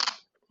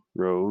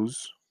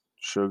 Rose,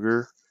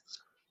 Sugar,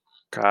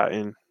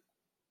 Cotton.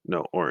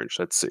 No, Orange.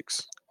 That's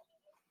 6.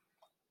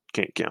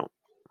 Can't count.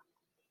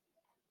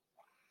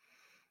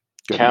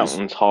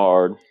 Counting's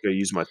hard. Gotta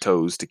use my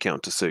toes to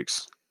count to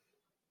 6.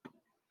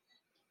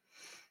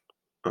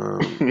 Oh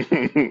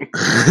man,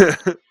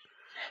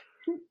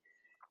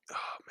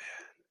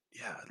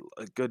 yeah,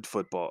 a good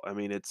football. I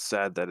mean, it's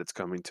sad that it's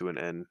coming to an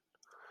end,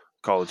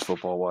 college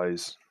football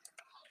wise.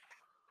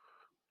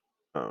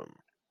 Um,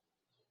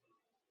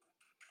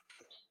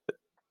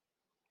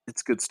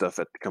 it's good stuff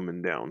at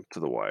coming down to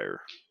the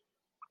wire.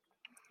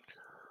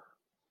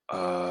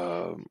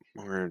 We're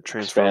gonna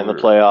transfer. Expand the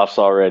playoffs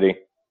already.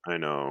 I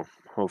know.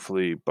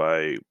 Hopefully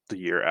by the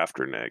year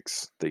after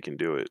next, they can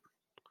do it.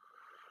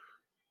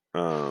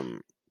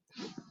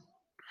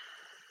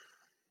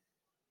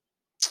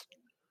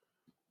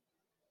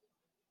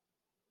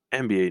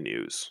 NBA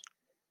news.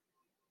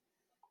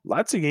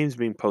 Lots of games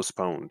being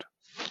postponed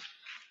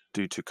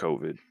due to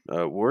COVID.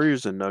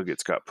 Warriors and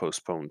Nuggets got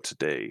postponed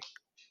today.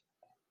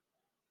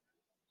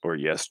 Or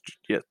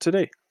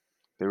today.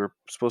 They were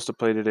supposed to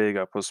play today,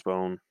 got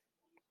postponed.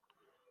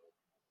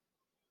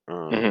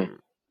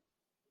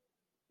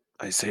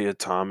 Isaiah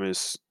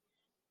Thomas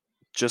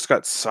just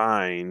got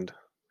signed,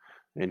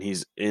 and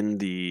he's in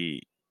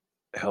the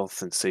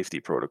health and safety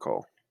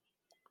protocol.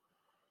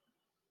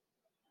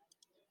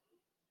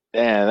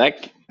 Man,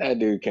 that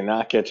dude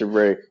cannot catch a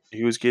break.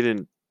 He was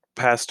getting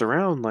passed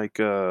around like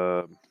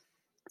I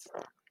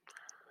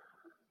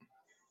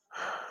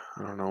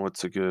don't know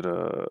what's a good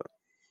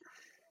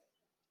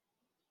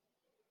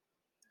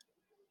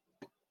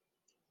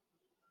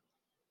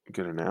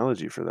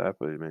analogy for that,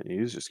 but man, he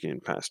was just getting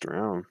passed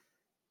around.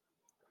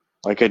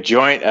 Like a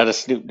joint at a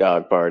Snoop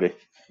Dogg party.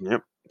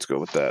 Yep, let's go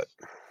with that.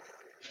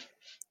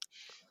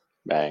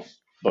 Bang.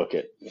 Book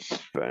it.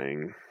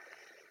 Bang.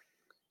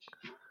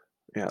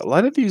 Yeah, a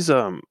lot of these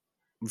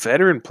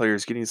veteran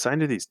players getting signed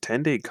to these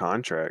 10-day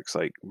contracts.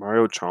 Like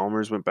Mario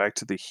Chalmers went back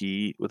to the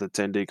Heat with a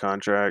 10-day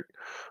contract.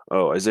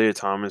 Oh, Isaiah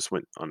Thomas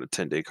went on a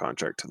 10-day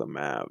contract to the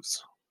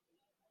Mavs.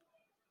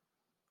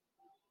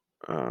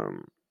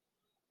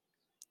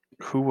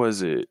 Who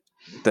was it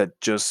that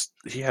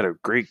he had a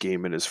great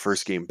game in his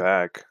first game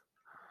back?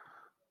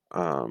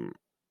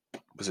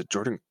 Was it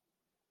Jordan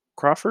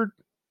Crawford?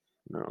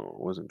 No, it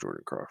wasn't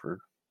Jordan Crawford.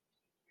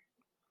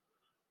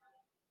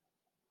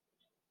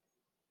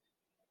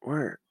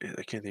 Where?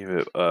 I can't think of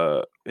it.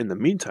 In the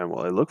meantime,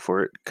 while I look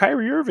for it,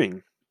 Kyrie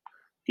Irving,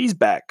 he's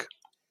back.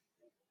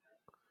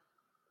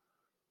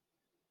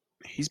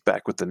 He's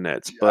back with the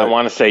Nets, but I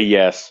want to say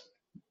yes.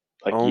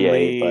 Like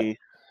only, yay,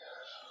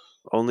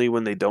 only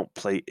when they don't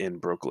play in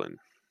Brooklyn.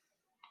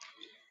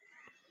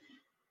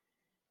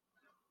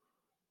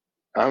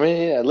 I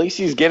mean, at least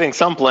he's getting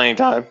some playing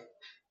time.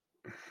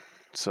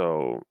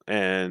 So,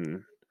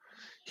 and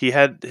he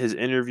had his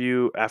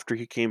interview after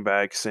he came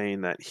back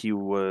saying that he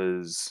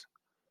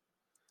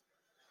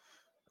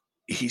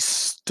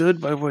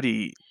stood by what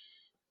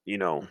you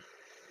know,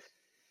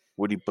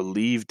 what he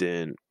believed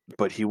in,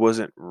 but he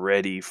wasn't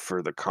ready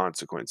for the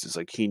consequences.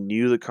 Like he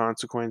knew the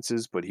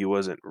consequences, but he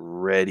wasn't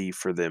ready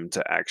for them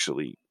to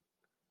actually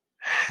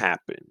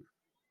happen.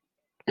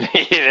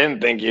 He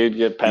didn't think you'd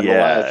get Yeah,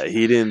 penalized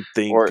he didn't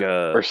think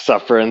or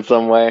suffer in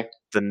some way.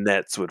 the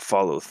Nets would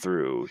follow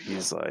through.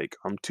 He's like,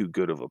 I'm too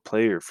good of a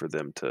player for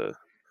them to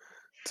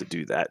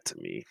do that to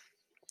me.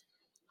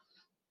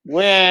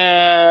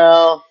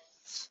 Well,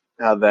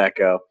 how'd that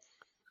go?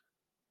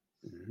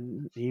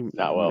 He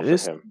Not well for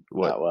missed him.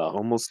 what Not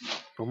well.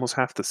 almost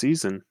half the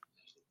season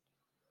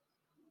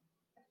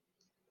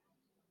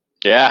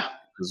Yeah.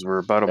 because we're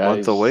about a Yeah,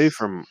 month away he's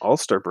from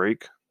All-Star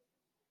break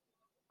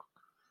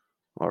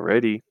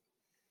already.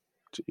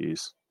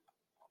 Jeez.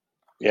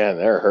 yeah,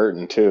 they're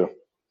hurting too.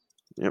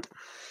 Yep.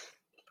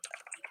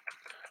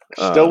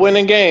 Still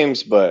winning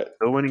games, but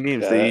Still winning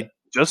games. yeah, They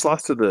just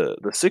lost to the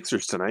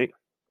Sixers tonight.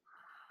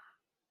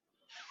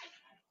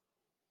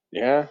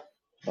 yeah.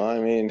 Well, I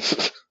mean,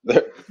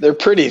 they're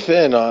pretty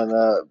thin on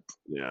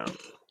Yeah.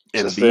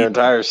 just their Embiid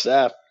entire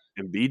staff.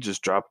 Embiid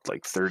just dropped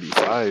like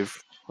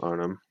 35 on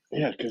him.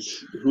 Yeah,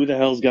 because who the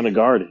hell's gonna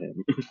guard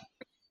him?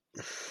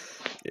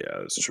 Yeah,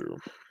 that's true.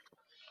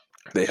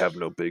 They have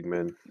no big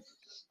men.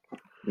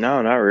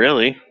 No, not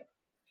really.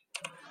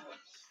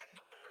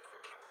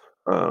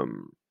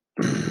 Um,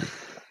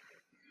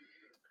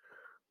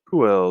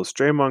 who else?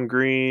 Draymond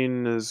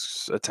Green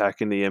is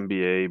attacking the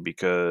NBA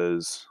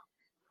because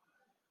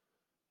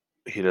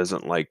he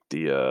doesn't like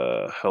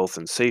the health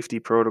and safety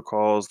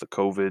protocols, the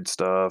COVID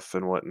stuff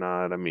and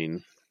whatnot. I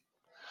mean,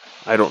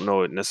 I don't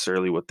know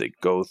necessarily what they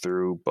go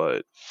through,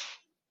 but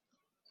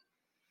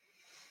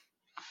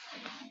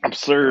I'm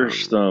sure um,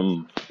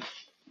 some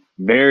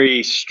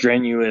very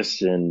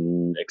strenuous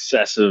and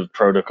excessive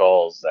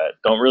protocols that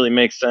don't really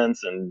make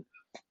sense and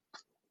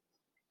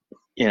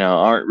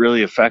aren't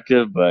really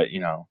effective. But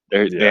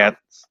they yeah, have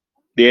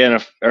the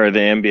or the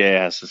NBA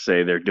has to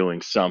say they're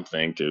doing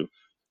something to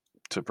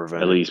to at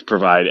prevent it. least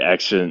provide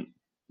excellent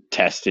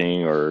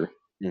testing or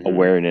Hmm.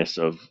 awareness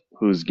of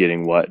who's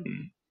getting what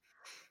and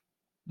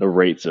the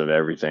rates of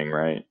everything,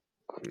 right?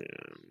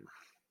 Yeah,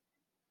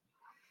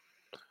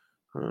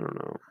 I don't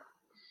know.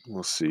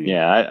 We'll see.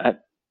 Yeah,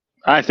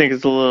 I think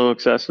it's a little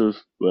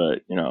excessive,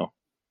 but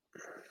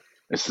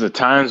it's the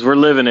times we're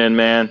living in,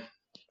 man.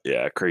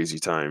 Yeah, crazy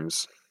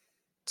times.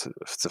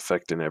 It's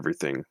affecting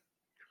everything.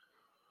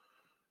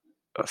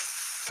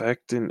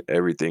 Affecting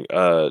everything.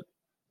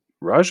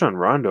 Rajon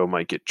Rondo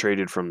might get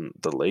traded from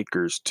the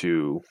Lakers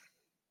to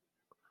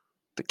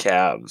the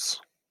Cavs.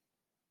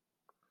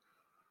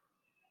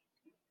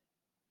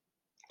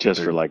 Just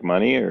for They're like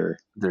money or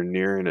they're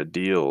nearing a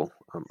deal.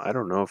 I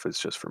don't know if it's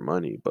just for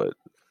money, but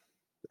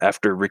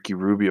after Ricky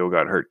Rubio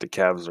got hurt, the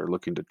Cavs are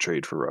looking to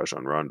trade for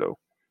Rajon Rondo.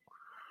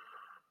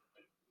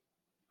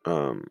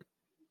 Um,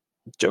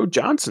 Joe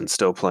Johnson's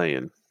still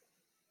playing.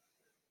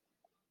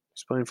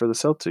 He's playing for the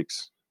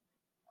Celtics.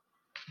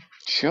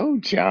 Joe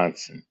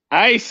Johnson.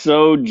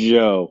 ISO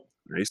Joe.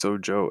 ISO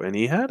Joe, and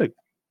he had a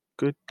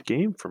good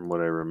game from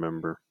what I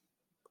remember.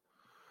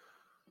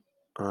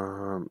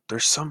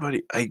 There's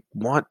somebody I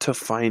want to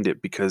find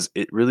it because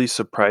it really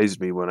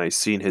surprised me when I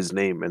seen his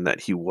name and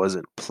that he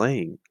wasn't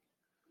playing.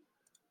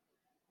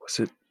 Was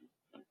it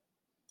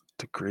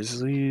the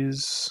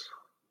Grizzlies?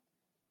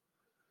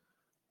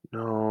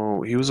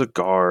 No, he was a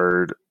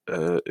guard.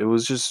 It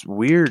was just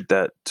weird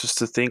that just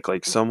to think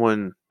like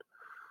someone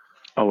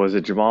Oh, was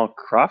it Jamal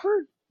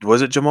Crawford?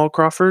 was it Jamal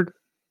Crawford?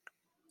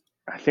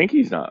 I think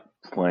he's not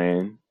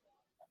playing.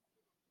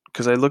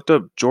 Because I looked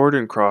up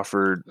Jordan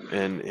Crawford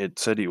and it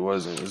said he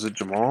wasn't. Was it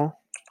Jamal?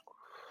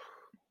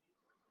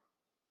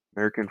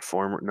 American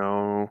former?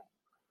 No.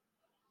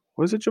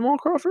 Was it Jamal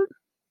Crawford?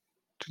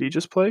 Did he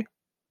just play?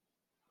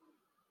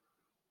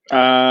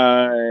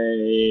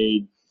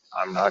 I'm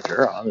not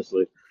sure,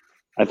 honestly.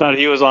 I thought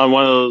he was on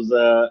one of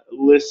those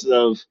lists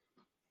of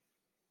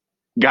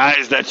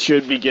guys that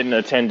should be getting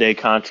a 10-day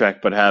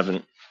contract but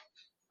haven't.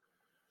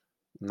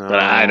 But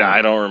I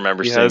No, don't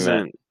remember he seeing that.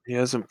 hasn't. He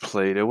hasn't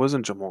played. It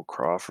wasn't Jamal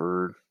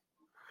Crawford.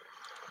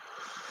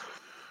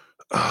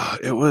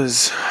 It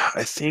was.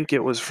 I think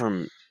it was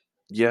from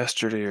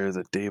yesterday or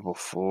the day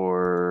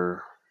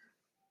before.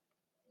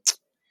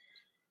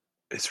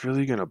 It's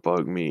really gonna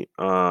bug me.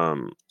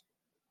 I'm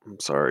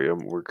sorry.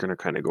 We're gonna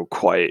kind of go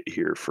quiet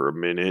here for a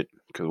minute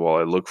because while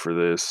I look for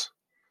this,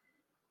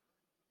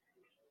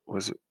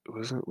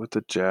 wasn't with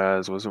the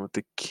Jazz, wasn't with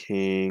the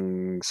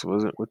Kings,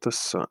 wasn't with the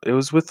Sun. It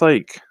was with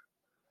like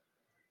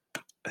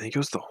I think it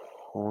was the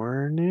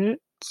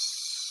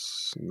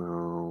Hornets.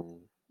 No,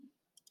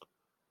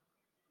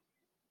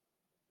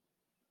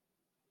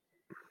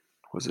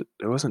 was it?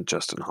 It wasn't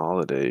Justin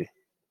Holiday.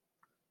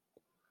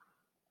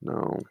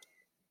 No.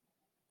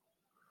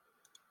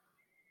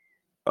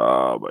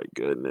 Oh my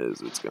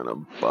goodness, it's gonna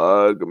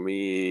bug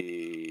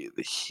me.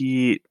 The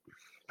Heat,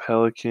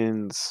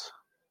 Pelicans.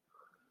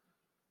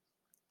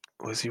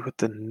 Was he with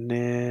the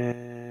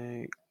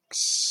Knicks?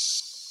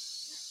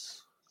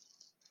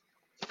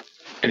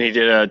 And he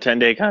did a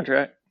 10-day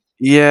contract.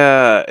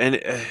 Yeah, and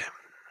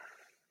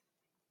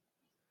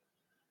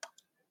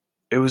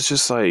it was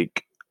just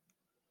like,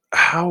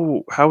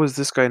 how is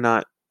this guy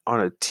not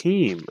on a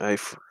team? I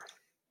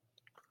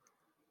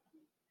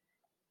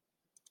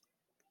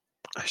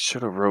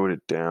should have wrote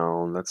it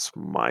down. That's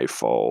my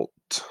fault.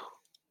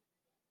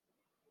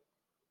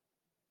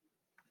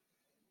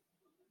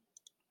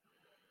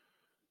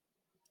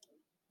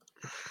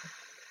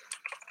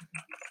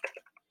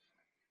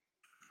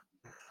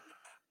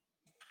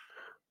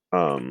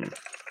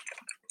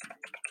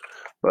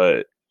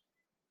 But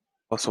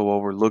also while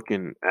we're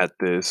looking at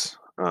this,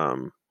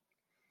 Klay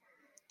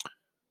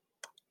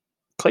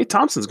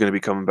Thompson's going to be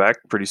coming back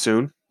pretty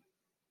soon,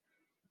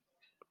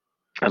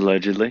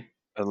 Allegedly.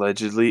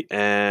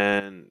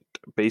 and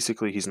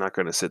basically he's not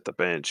going to sit the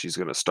bench. He's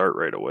going to start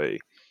right away.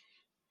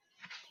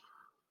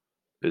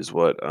 Is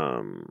what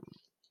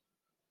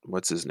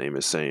what's his name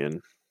is saying.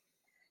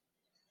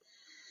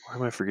 Why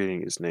am I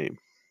forgetting his name?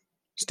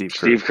 Steve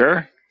Kerr. Steve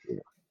Kerr?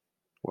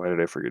 Why did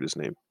I forget his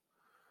name?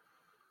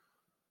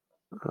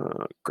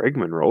 Greg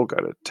Monroe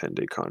got a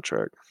 10-day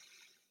contract.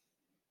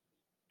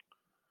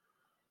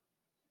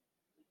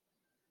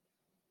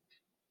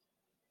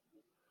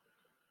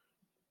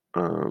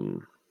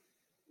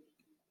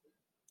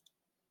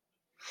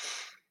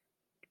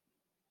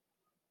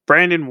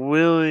 Brandon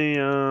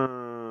Williams.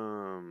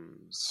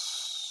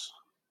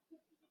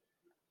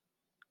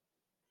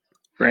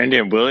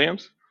 Brandon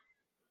Williams?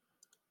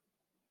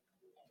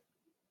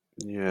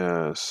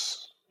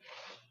 Yes.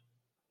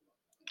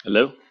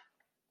 Hello?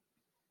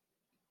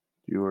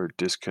 You are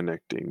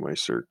disconnecting, my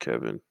Sir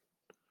Kevin.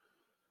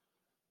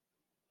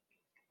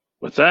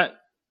 What's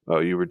that? Oh,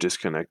 you were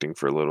disconnecting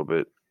for a little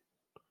bit.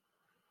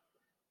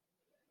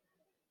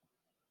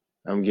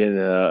 I'm getting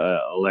an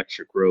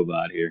electric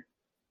robot here.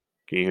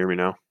 Can you hear me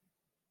now?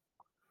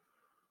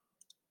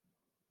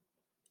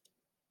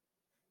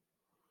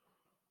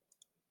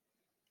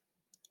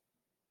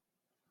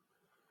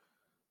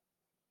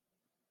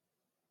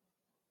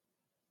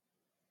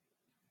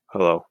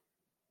 Hello.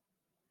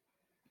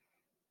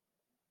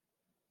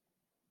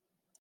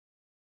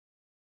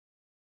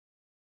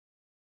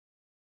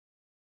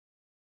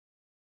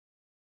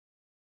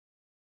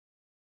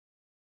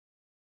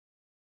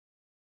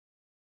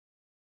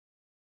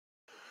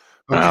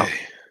 Wow. Okay.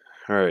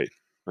 All right.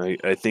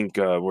 I think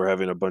we're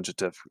having a bunch of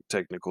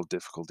technical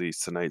difficulties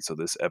tonight, so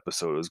this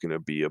episode is going to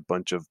be a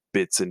bunch of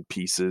bits and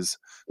pieces.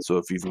 So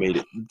if you've made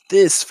it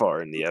this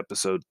far in the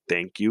episode,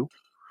 thank you.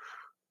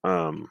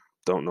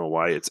 Don't know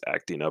why it's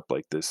acting up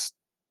like this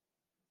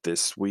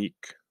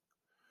week,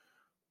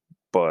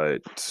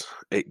 but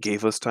it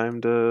gave us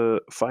time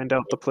to find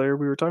out the player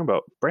we were talking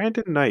about,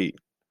 Brandon Knight,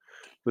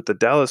 with the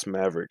Dallas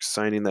Mavericks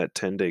signing that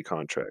 10-day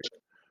contract.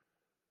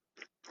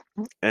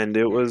 And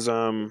it was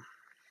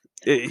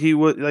he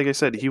was, like I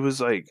said, he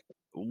was like,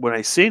 when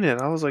I seen it,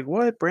 I was like,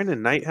 what?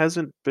 Brandon Knight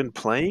hasn't been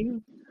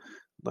playing?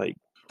 Like,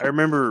 I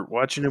remember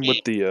watching him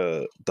with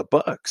the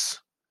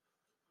Bucks.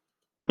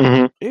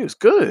 Mm-hmm. He was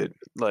good.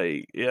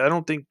 Like, yeah, I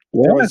don't think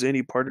there Yeah, was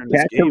any part in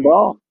this catching game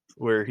ball.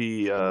 where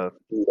where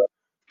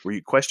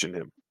you questioned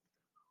him.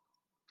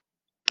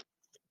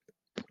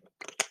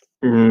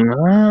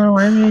 No,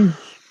 I mean,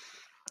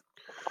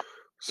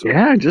 So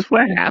yeah, just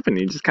what happened.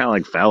 He just kind of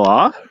like fell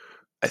off.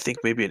 I think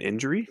maybe an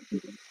injury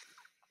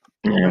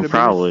Yeah, might have been it.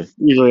 probably.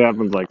 Usually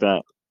happens like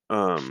that.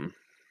 Um,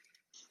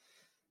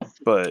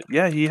 but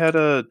yeah, he had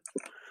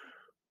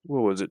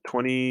what was it,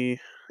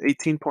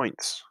 18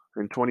 points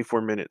in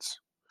 24 minutes.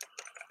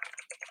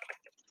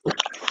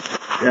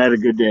 He had a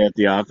good day at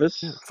the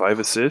office. Yeah, 5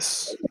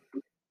 assists.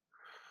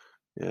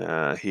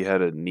 Yeah, he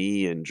had a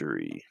knee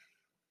injury.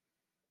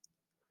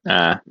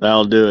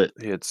 That'll do it.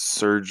 He had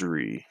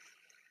surgery.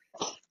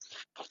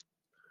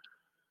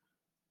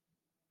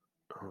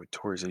 Oh, he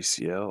tore his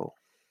ACL.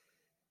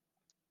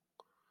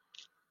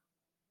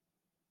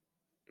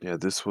 Yeah,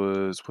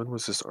 when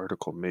was this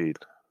article made?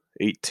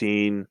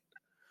 18.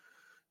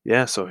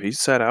 Yeah, so he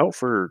sat out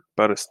for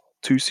about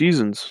 2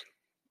 seasons.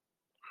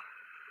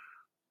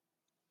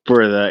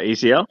 For the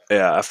ACL?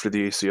 Yeah, after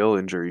the ACL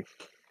injury.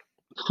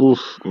 Oof,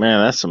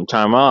 man, that's some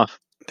time off.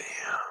 Damn.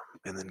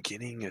 And then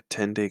getting a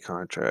 10-day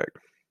contract.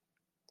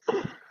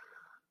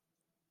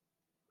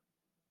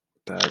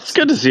 It's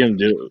good to see him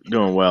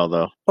doing well,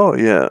 though. Oh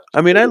yeah.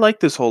 I mean, I like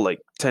this whole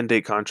like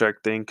 10-day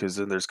contract thing, because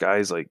then there's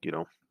guys like,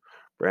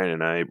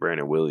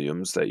 Brandon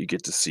Williams that you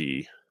get to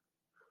see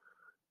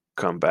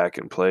come back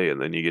and play,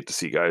 and then you get to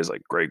see guys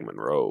like Greg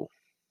Monroe.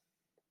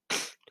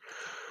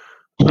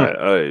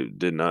 I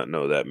did not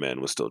know that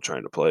man was still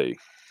trying to play.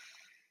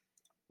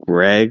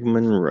 Greg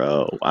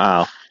Monroe.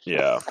 Wow.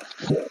 Yeah.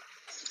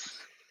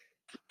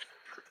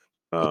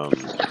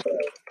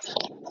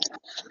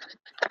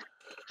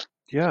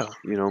 Yeah,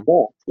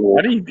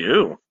 What did he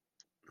do?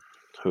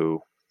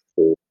 who?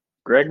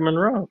 Greg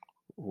Monroe.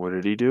 What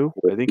did he do?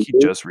 I think he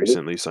just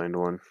recently signed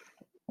one.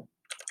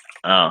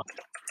 Oh.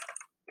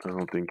 I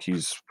don't think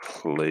he's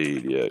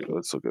played yet.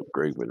 Let's look up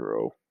Greg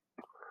Monroe.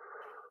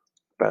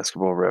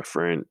 Basketball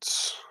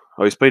Reference.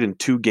 Oh, he's played in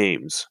 2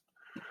 games.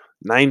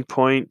 9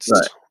 points,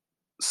 Right.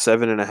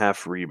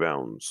 7.5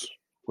 rebounds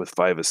with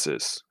 5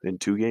 assists in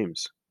 2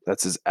 games.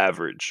 That's his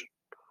average.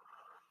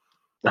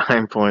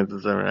 9 points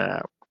and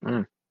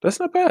 7.5. That's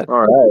not bad.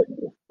 All right.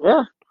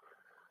 Yeah.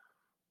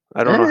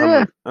 I don't know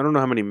Yeah.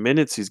 how many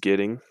minutes he's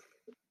getting.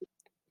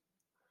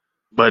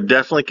 But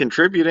definitely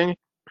contributing.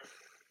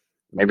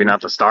 Maybe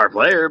not the star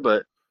player,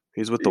 but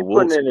He's with the he's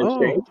putting Wolves. in his Oh,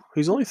 change.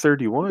 he's only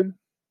 31.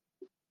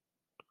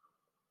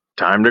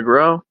 Time to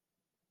grow.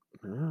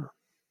 Yeah.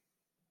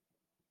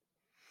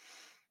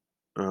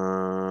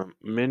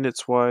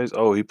 Minutes wise,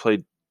 he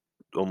played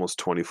almost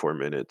 24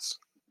 minutes.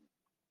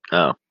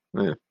 Oh.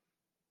 Yeah.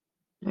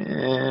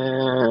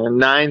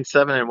 9,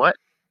 7, and what?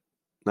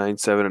 9,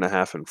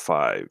 7.5, and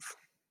 5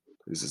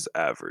 is his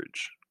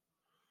average.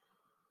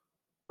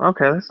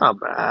 Okay, that's not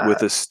bad.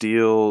 With a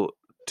steal,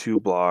 2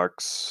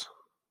 blocks.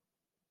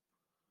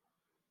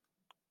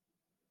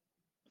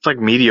 It's like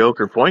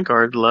mediocre point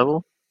guard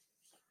level.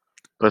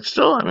 But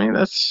still,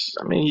 that's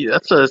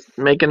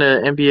making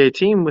an NBA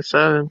team with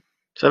 7.5.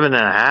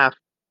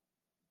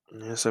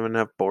 Yeah,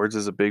 7.5 boards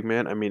as a big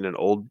man. I mean, an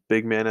old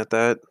big man at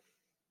that.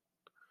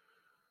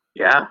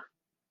 Yeah.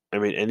 I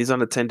mean, and he's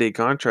on a 10-day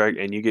contract,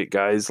 and you get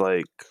guys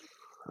like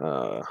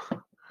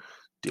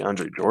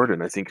DeAndre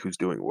Jordan, I think, who's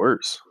doing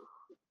worse.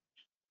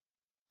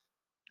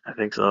 I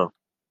think so.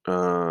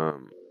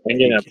 And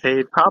getting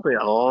paid probably a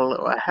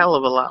hell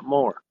of a lot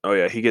more. Oh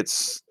yeah, he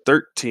gets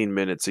 13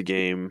 minutes a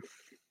game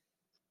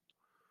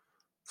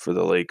for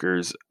the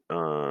Lakers,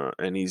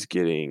 and he's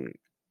getting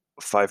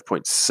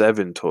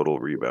 5.7 total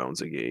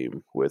rebounds a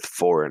game with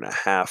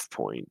 4.5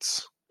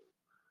 points.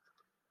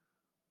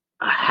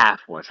 A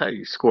half point. How do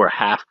you score a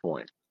half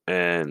point?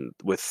 And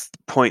with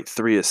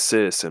 0.3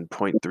 assists and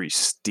 0.3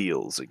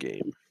 steals a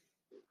game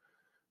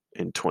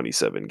in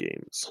 27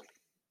 games.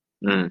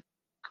 Yeah.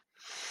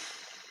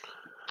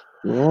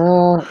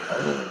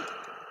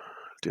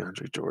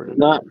 DeAndre Jordan.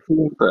 Not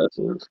too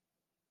impressive.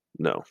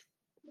 No.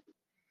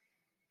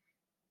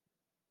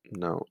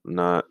 No,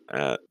 not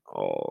at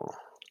all.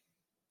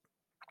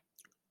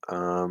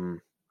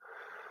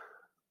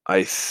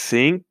 I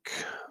think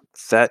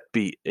that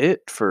be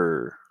it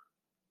for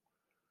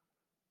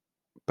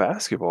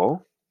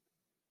basketball.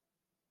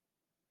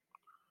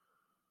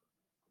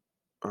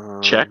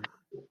 Check.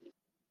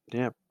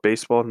 Yeah,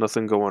 baseball,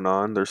 nothing going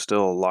on. They're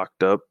still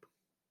locked up.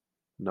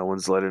 No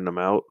one's letting them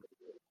out.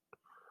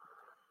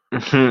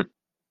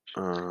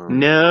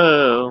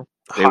 No,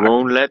 they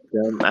won't let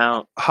them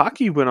out.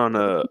 Hockey went on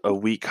a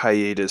week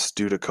hiatus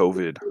due to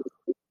COVID.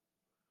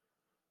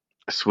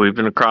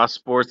 Sweeping across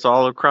sports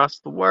all across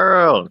the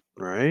world.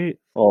 Right?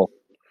 Oh,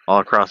 all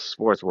across the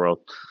sports world.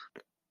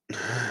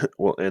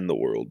 Well, in the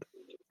world.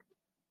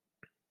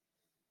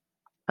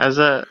 Has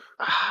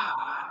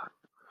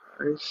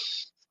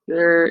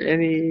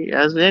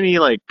any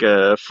like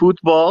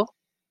football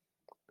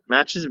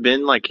matches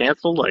been like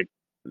canceled? Like,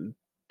 I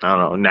don't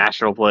know,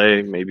 national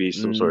play, maybe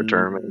some sort of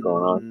tournament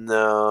going on.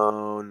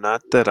 No,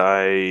 not that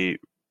I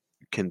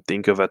can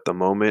think of at the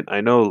moment.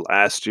 I know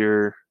last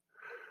year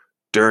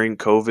during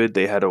COVID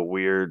they had a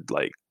weird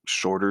like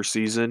shorter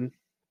season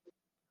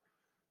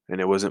and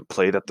it wasn't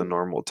played at the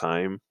normal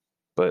time.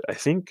 But I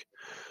think,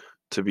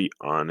 to be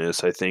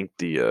honest, I think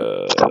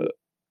the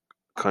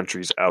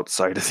countries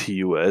outside of the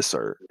US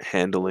are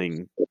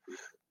handling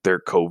their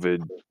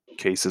COVID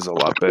cases a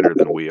lot better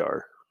than we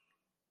are.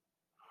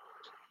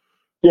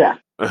 Yeah.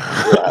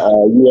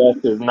 U.S.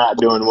 is not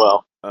doing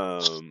well.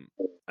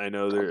 I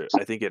know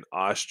I think in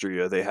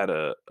Austria they had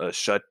a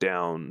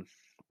shutdown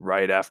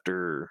right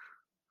after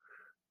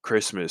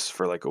Christmas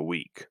for like a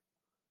week.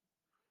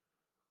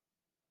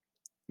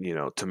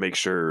 To make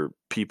sure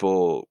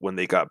people, when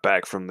they got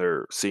back from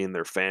seeing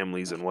their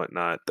families and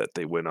whatnot, that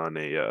they went on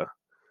a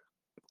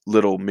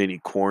little mini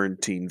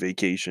quarantine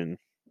vacation.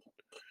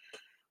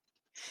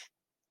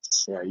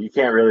 Yeah, you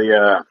can't really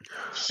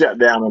shut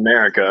down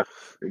America.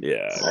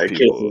 Yeah,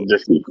 cases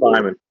just keep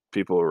climbing.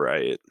 People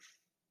riot.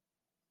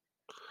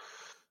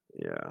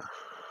 Yeah.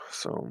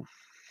 So,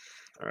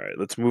 all right,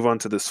 let's move on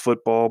to this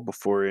football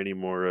before any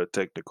more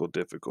technical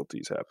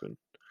difficulties happen.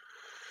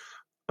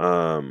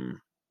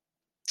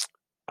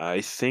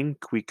 I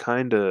think we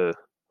kind of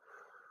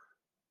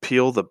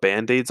peel the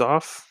Band-Aids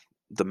off,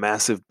 the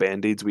massive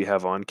Band-Aids we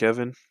have on,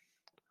 Kevin.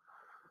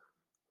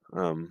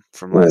 From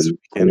last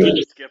weekend. We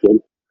just skip them.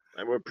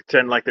 And we'll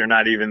pretend like they're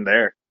not even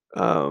there.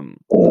 I'm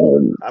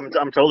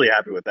totally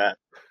happy with that.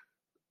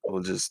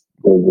 We'll just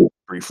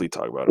briefly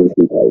talk about them.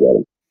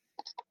 All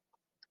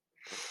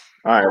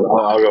right,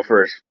 I'll go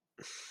first.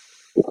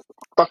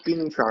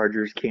 Fucking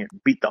Chargers can't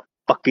beat the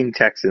fucking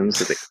Texans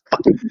because they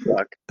fucking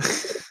suck.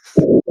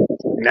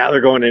 Now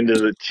they're going into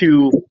the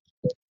 2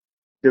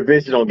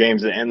 divisional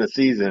games to end the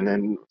season,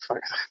 and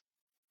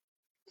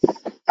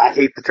I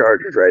hate the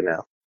Chargers right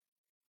now.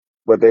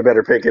 But they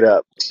better pick it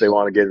up if they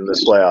want to get in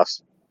this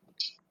playoffs.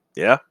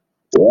 Yeah.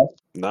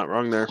 Not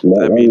wrong there.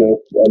 I mean,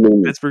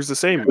 Pittsburgh's the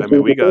same. I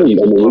mean, we got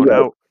blown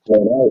out.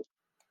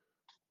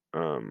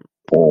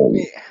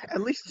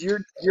 At least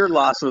your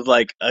loss was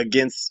like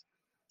against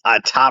a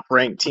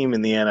top-ranked team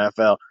in the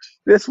NFL.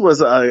 This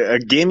was a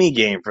gimme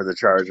game for the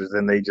Chargers,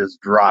 and they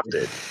just dropped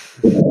it.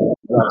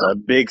 A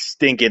big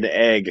stinking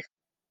egg.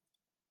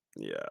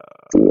 Yeah.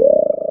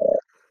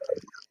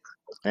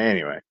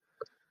 Anyway,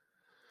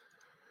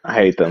 I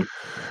hate them.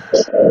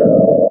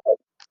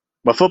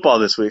 But football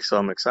this week, so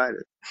I'm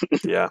excited.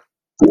 Yeah.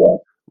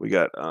 We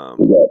got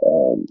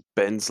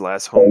Ben's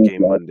last home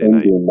game Monday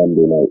night.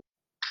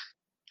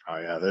 Oh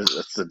yeah,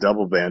 that's the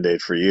double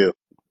Band-Aid for you.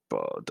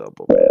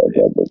 Double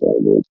Band-Aid.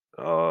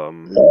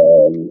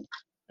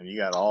 And you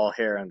got all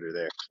hair under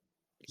there.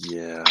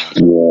 Yeah.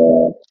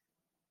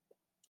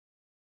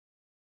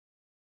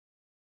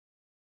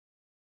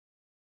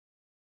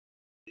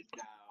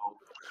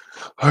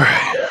 All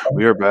right,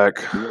 we are back.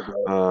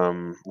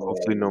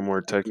 Hopefully, no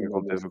more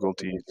technical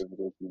difficulties.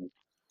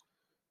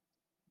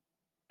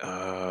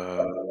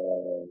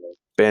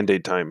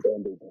 Band-Aid time.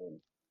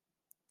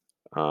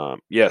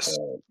 Yes,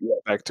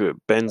 back to it.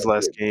 Ben's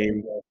last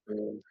game.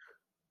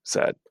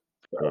 Sad.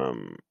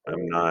 I'm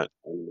not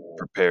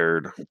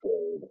prepared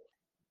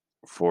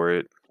for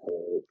it.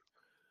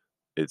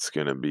 It's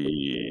gonna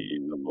be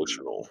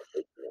emotional.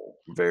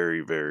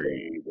 Very,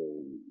 very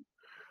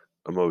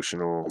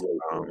emotional.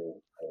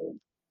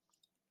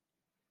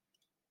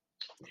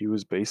 He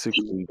was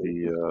basically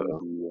the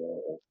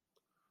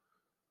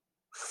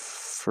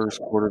first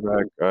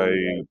quarterback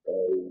I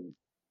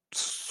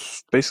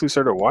basically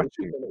started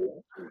watching.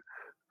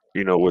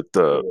 With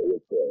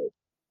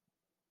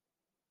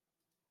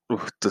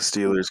the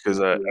Steelers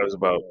because I was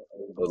about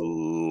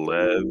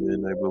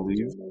 11, I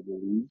believe,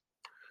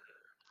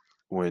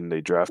 when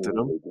they drafted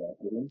him,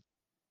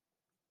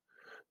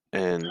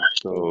 and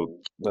so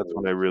that's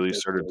when I really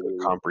started to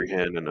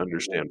comprehend and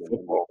understand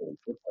football.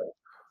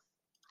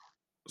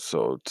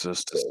 So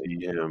just to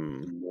see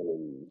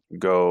him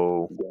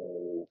go,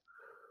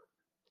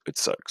 it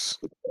sucks.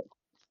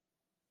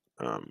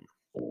 Um,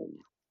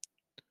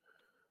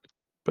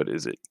 but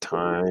is it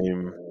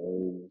time?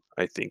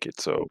 I think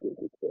it's so.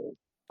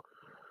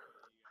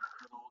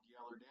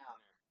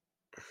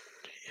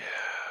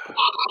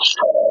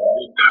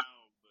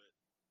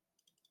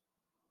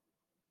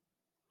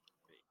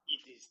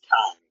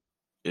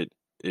 Yeah,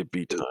 it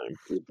be time.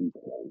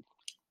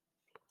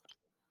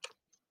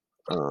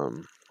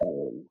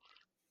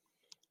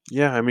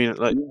 Yeah, I mean,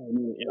 like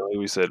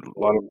we said, a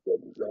lot of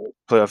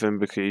playoff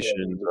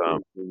implications.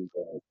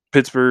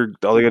 Pittsburgh,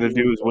 all they got to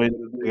do is win.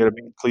 They got to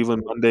beat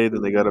Cleveland Monday,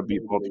 then they got to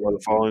beat Baltimore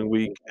the following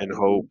week, and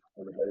hope.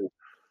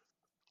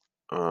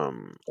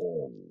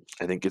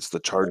 I think it's the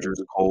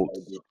Chargers, Colts,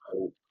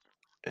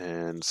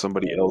 and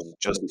somebody else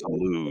just to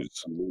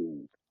lose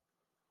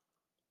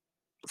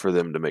for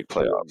them to make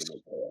playoffs.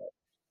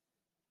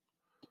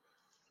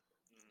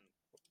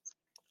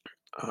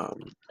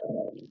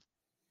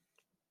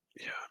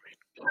 Yeah, I mean,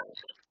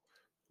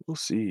 we'll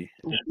see.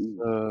 It's,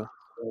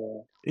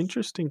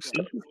 interesting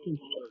stuff.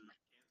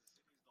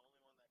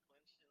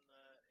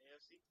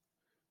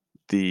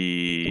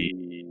 The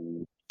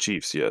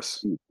Chiefs,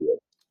 yes.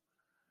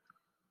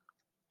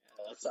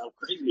 That's how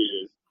crazy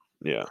it is.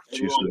 Yeah,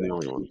 Chiefs are the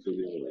only ones.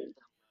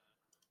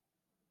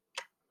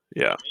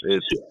 Yeah,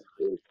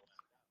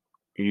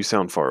 you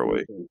sound far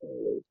away.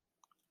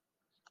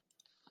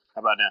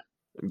 How about now?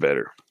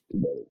 Better.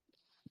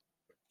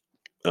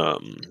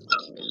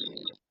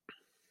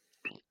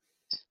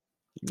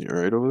 You all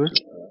right over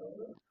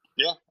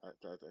Yeah, I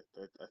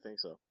think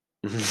so.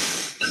 there?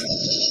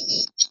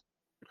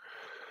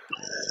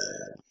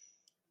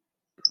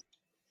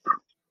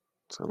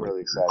 I'm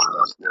really excited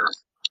about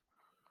this.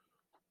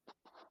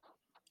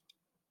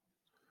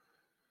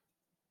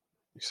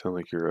 You sound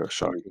like you're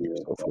shocking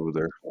yourself over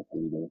there.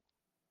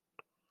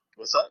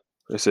 What's up?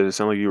 I said it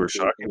sounded like you were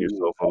shocking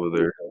yourself over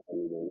there. I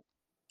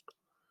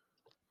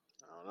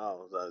don't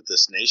know.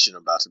 This nation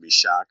about to be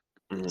shocked.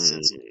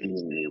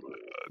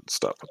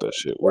 Stop with that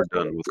shit. We're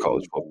done with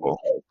college football.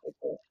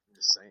 I'm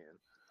just saying.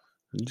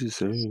 I'm just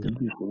saying.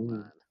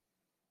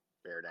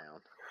 Bear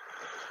down.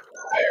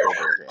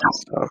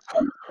 Stop.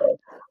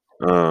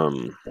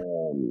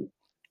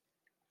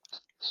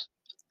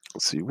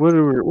 Let's see. What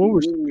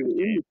were some good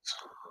games?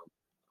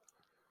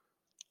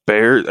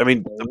 Bears. I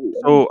mean,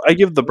 so I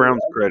give the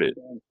Browns credit.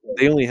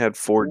 They only had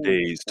 4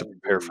 days to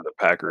prepare for the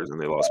Packers, and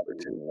they lost by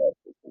 2.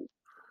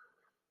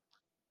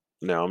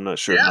 Now I'm not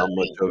sure how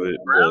much of it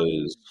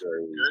was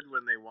good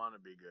when they want to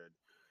be good.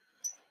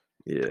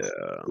 Yeah,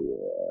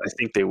 I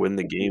think they win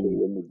the game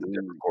with a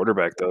different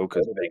quarterback though,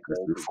 because Baker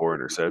threw 4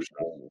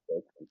 interceptions.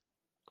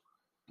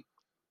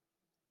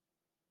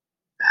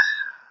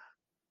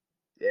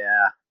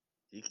 Yeah,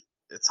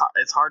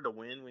 it's hard to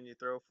win when you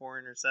throw 4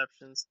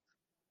 interceptions.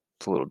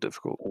 It's a little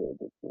difficult.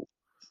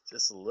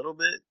 Just a little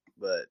bit,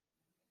 but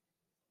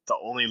to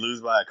only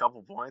lose by a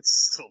couple points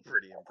is still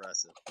pretty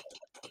impressive.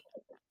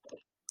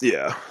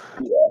 Yeah.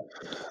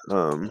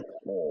 But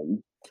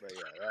yeah,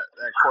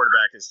 that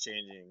quarterback is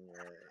changing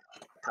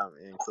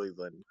in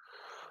Cleveland.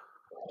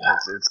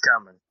 It's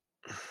coming.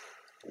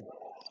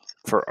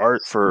 For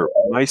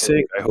my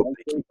sake, I hope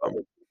they keep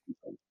him.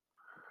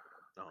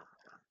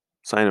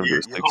 Sign him to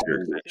a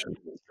 6-year extension.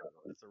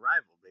 It's a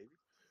rival,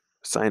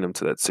 Sign him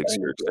to that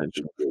 6-year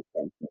extension.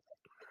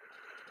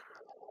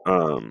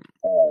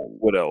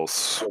 What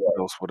else?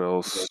 What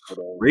else?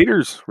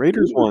 Raiders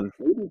won.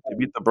 They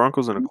beat the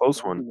Broncos in a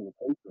close one.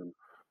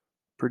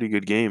 Pretty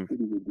good game.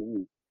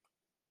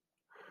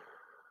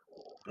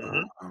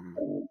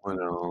 What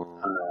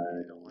else?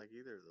 I don't like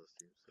either of those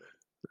teams. So.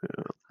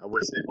 Yeah. I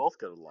wish they both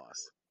could have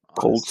lost.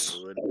 Colts.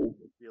 Honestly, it would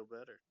feel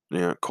better.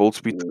 Yeah,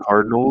 Colts beat the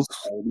Cardinals.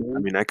 I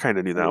mean, I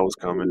kinda knew that was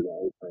coming.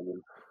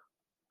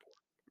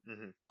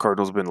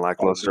 Cardinals been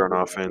lackluster on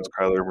offense.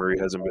 Kyler Murray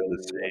hasn't been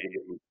the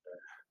same.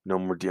 No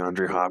more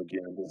DeAndre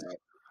Hopkins.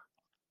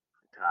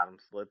 Caught him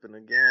slipping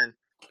again.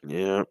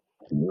 Yeah.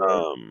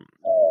 Not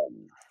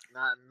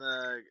in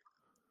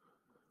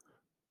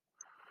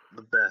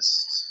the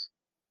best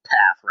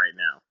path right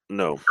now.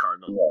 No,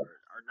 Cardinals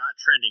are not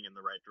trending in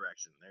the right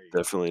direction. There you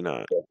definitely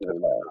not.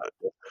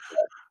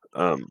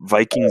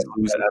 Vikings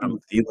lose Adam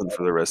Thielen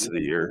for the rest of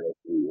the year,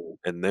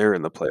 and they're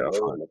in the playoff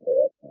hunt.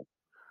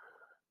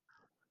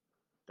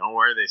 Don't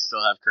worry, they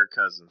still have Kirk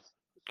Cousins.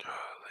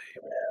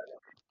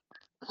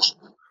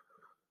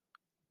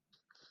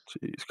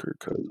 Jeez, Kirk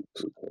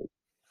Cousins.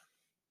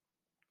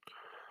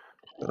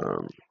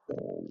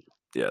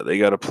 Yeah, they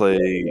gotta play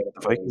the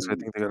Vikings. I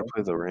think they gotta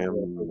play the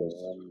Rams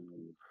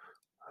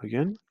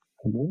again.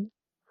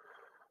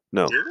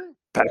 No, Do they?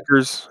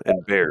 Packers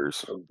and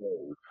Bears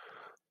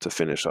to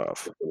finish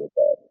off.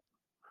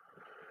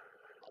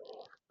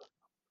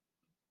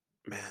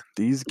 Man,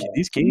 these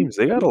games,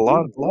 they got a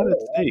lot at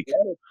stake.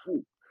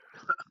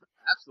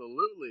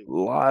 Absolutely. A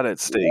lot at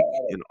stake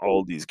in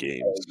all these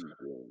games.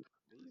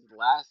 These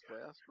last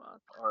playoff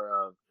spots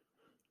are of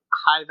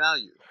high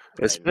value.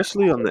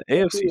 Especially on the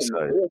AFC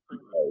side.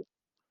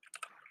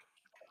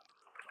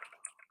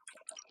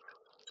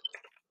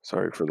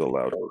 Sorry for the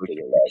loud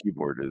clicking. The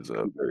keyboard is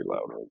very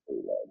loud.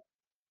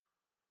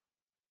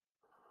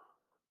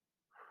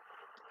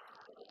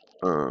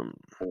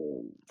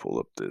 Pull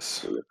up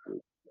this.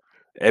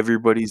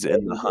 Everybody's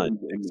in the hunt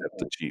except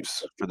the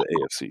Chiefs for the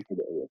AFC.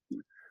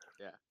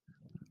 Yeah.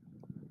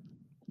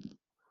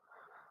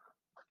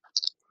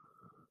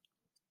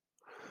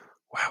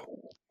 Wow.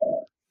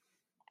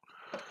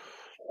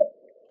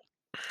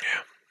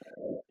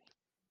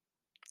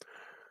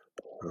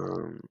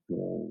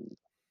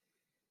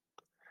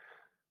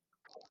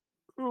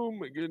 Oh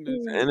my goodness.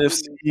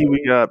 NFC,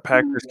 we got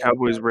Packers,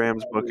 Cowboys,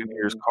 Rams,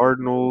 Buccaneers,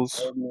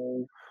 Cardinals.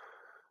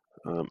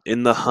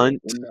 In the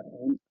hunt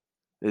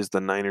is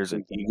the Niners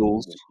and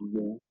Eagles.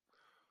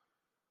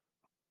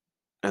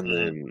 And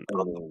then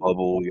on the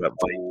bubble, we got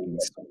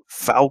Vikings,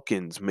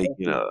 Falcons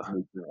making a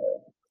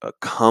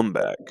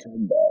comeback.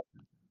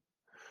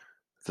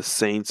 The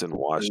Saints and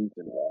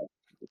Washington.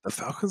 The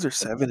Falcons are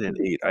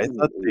 7-8. I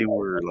thought they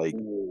were like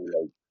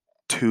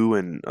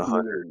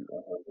 2-100.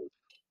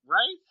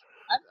 Right?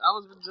 I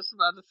was just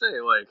about to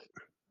say, like,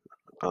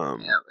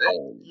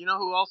 you know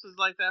who else is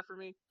like that for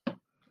me?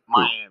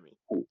 Miami.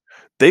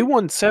 They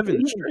won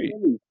 7 straight.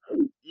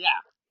 Yeah.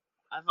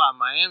 I thought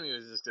Miami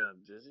was just gonna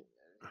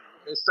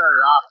they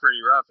started off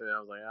pretty rough, and I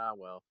was like,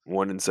 well.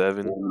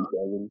 1-7.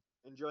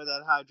 Enjoy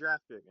that high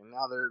draft pick, and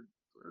now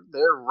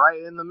they're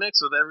right in the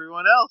mix with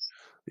everyone else.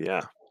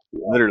 Yeah,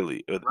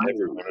 literally with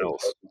everyone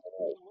else.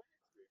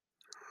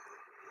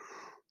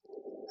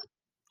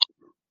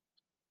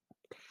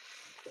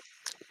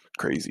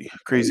 Crazy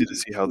to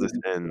see how this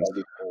ends.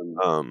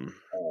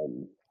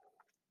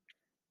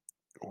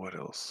 What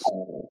else?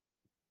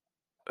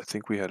 I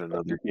think we had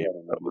another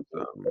game that was.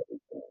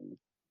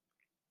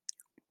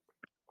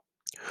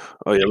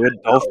 Oh yeah, we had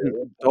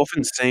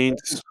Dolphin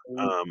Saints.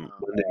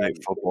 Monday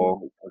Night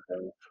Football.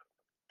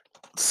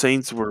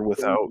 Saints were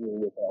without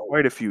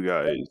quite a few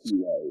guys,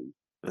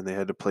 and they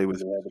had to play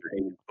with Mr.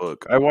 Ian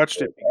Book. I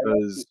watched it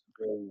because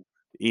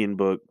Ian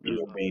Book,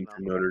 being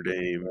from Notre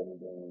Dame,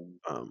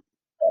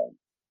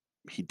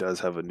 he does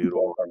have a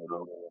noodle arm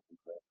though.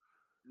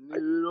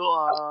 Noodle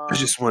arm. I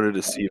just wanted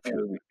to see if he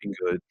was gonna be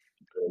good,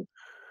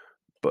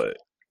 but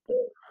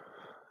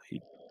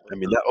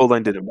that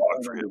O-line didn't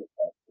block for him.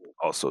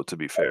 Also, to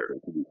be fair,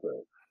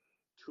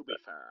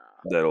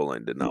 that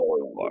O-line did not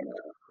want to block.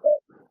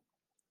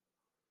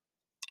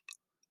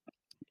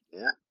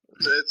 Yeah,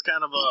 it's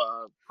kind of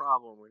a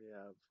problem when you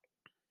have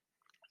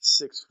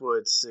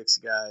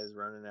 6'6" guys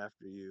running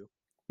after you.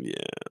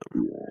 Yeah.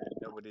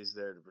 Nobody's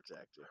there to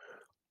protect you.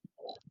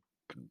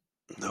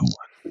 No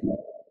one.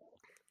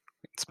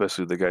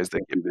 Especially the guys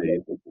that get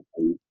paid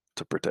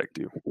to protect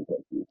you.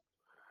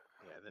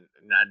 Yeah,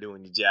 they're not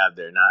doing your job.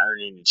 They're not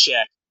earning your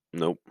check.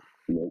 Nope.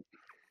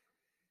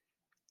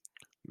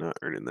 Not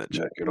earning that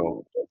check at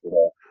all.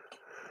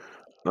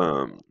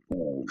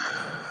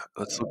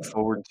 Let's look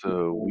forward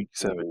to week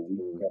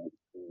 17.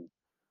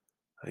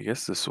 I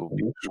guess this will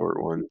be a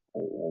short one,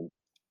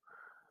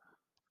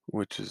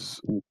 which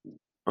is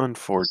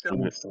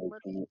unfortunate.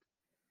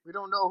 We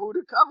don't know who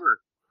to cover.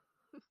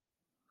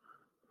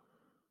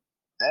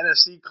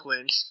 NFC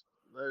clinched.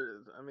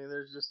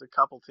 There's just a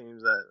couple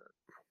teams that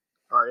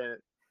are in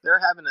it. They're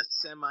having a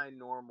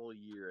semi-normal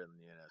year in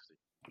the NFC.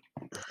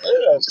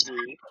 AFC,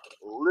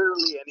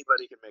 literally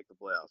anybody can make the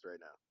playoffs right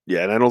now.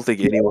 Yeah, and I don't think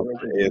anyone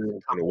from the AFC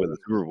is gonna win the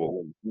Super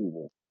Bowl.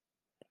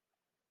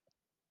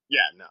 Yeah,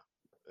 no.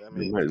 I We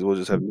mean, might as well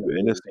just have 2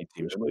 NFC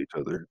teams play each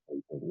other.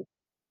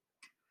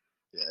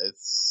 yeah,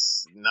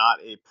 it's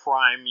not a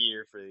prime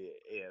year for the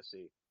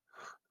AFC.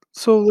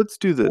 So let's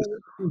do this.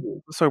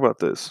 Let's talk about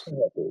this.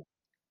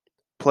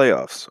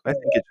 Playoffs. I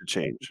think it should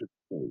change.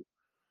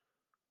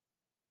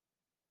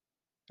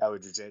 How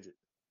would you change it?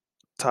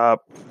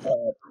 Top,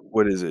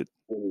 what is it?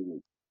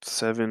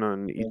 7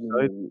 on each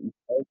side?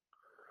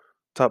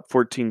 Top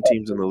 14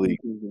 teams in the league.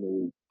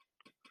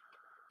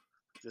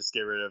 Just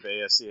get rid of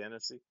AFC,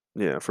 NFC?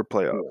 Yeah, for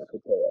playoffs.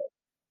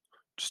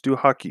 Just do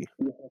hockey.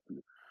 Hmm.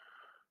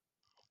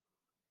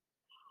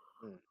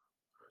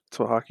 That's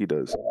what hockey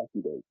does.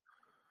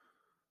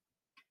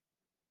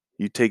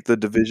 You take the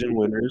division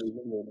winners,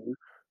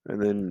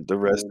 and then the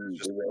rest is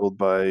just filled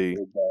by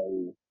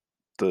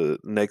the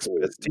next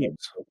best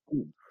teams.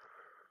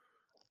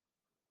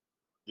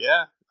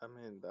 Yeah, I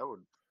mean, that'd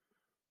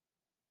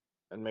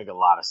make a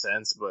lot of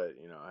sense, but,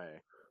 hey.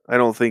 I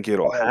don't think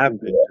it'll happen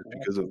just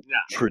because of Yeah.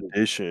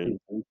 tradition,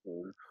 you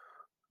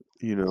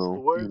This is the know,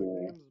 way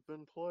the game's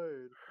been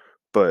played.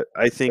 but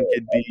I think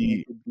it'd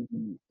be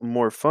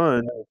more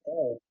fun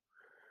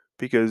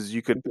because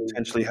you could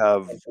potentially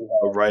have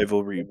a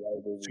rivalry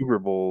Super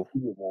Bowl,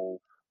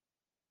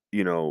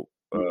 you know,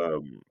 I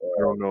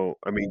don't know.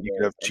 I mean, you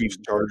could have Chiefs,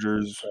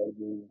 Chargers,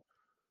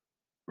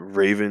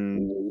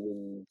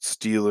 Ravens,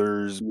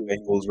 Steelers,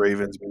 Bengals,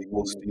 Ravens,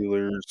 Bengals,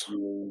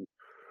 Steelers.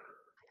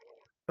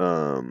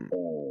 Um,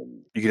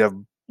 you could have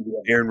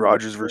Aaron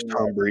Rodgers versus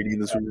Tom Brady in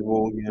the Super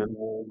Bowl again,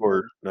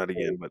 or not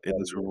again, but in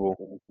the Super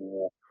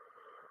Bowl.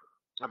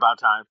 About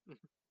time.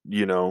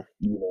 You know,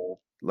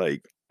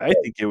 like I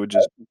think it would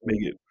just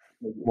make it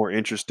more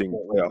interesting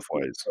playoff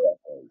wise,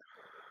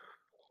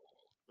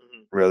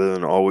 Mhm. rather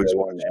than always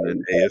watching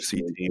an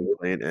AFC team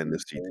play an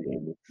NFC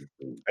team.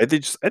 I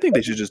think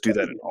they should just do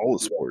that in all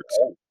the sports,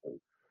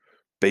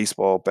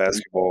 baseball,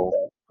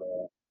 basketball,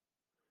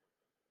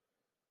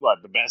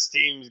 What, the best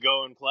teams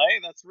go and play?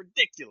 That's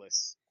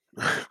ridiculous.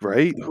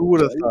 right? Who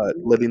would have thought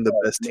letting the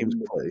best teams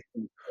play?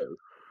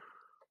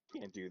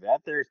 Can't do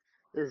that. There's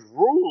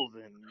rules,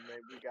 and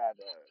we got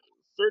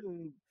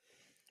certain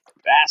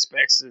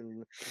aspects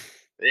and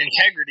the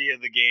integrity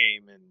of the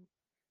game. And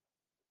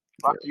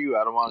fuck you,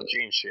 I don't want to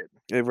change shit.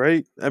 Yeah,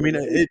 right? I mean,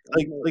 it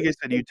like I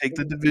said, you take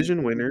the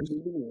division winners,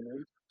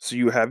 so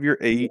you have your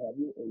 8,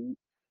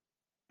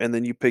 and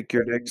then you pick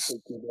your next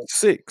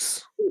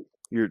 6,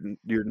 your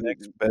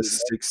next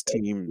best 6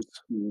 teams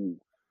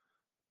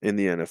in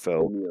the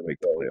NFL to make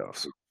the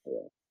playoffs.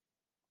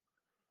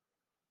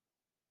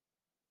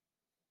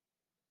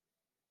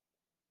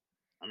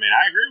 I mean,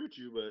 I agree with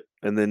you,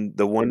 but And then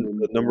the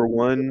number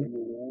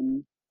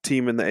 1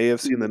 team in the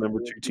AFC and the number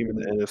 2 team in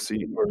the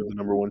NFC, or the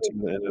number 1 team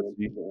in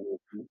the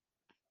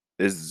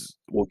NFC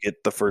will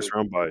get the first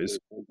round buys.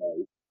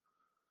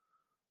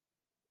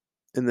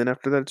 And then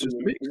after that, it's just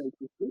mixed.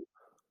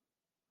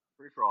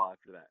 free for all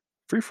after that.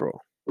 Free for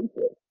all.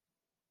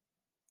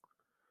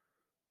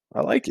 I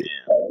like it.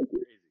 Man, that'd be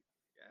crazy.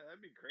 Yeah,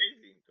 that'd be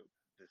crazy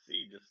to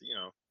see. Just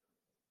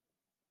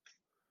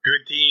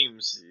good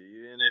teams,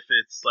 even if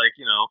it's like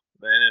the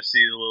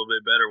NFC is a little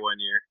bit better one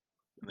year.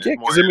 And Yeah, there's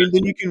more because I mean,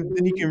 NFC.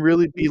 then you can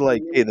really be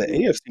like, "Hey, the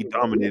AFC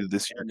dominated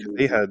this year because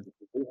they had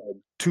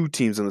 2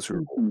 teams in the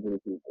Super Bowl."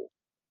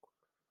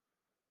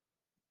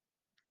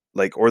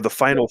 Like, or the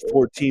final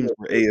 4 teams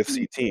were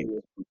AFC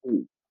teams,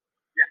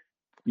 Yeah,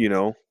 you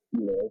know?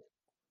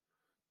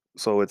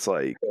 So it's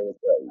like,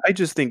 I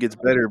just think it's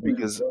better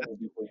because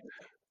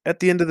at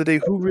the end of the day,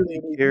 who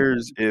really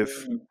cares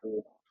if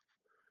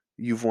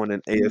you've won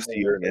an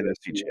AFC or an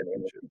NFC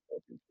championship,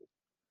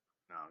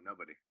 no,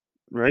 nobody.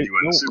 Did right? you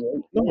win a Super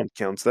Bowl? No one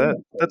counts that.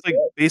 That's like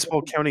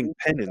baseball counting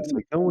pennants,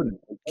 like, no one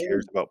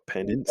cares about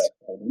pennants.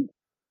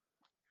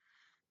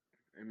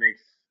 It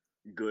makes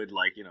good,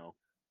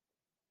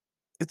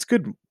 It's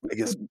good, I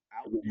guess,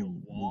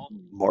 outfield wall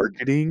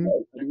marketing,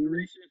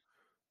 decoration.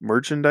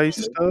 merchandise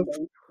stuff,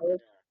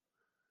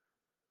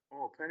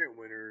 Oh, pennant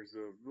winners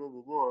of blah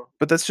blah blah.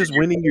 but that's Did just you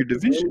winning your win the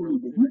division,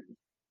 World Series?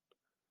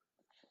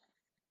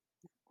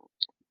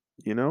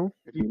 you know?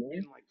 If you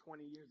win like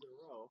 20 years in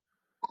a row,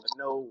 but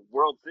no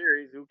World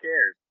Series, who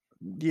cares?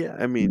 Yeah,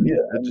 I mean, yeah,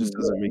 it just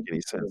doesn't make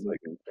any sense, like,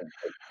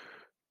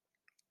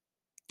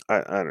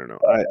 I don't know.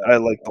 I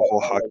like the whole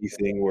hockey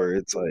thing where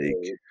it's like,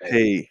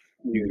 "Hey,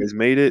 you guys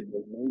made it.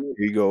 Here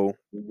you go.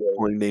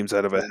 Pulling names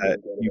out of a hat.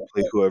 You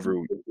play whoever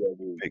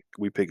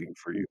we pick it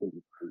for you."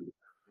 Mhm.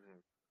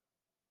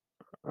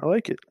 I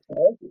like it.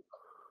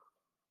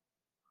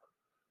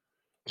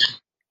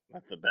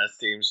 Let the best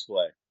teams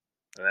play.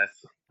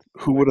 That's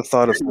Who would have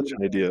thought of such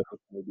an idea,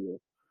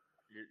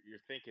 you're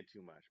thinking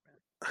too much, man.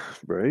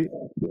 right?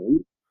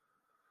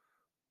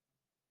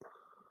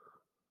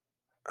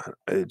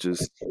 It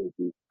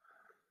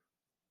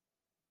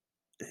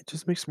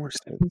just makes more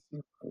sense.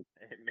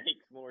 It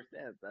makes more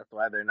more sense. That's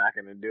why they're not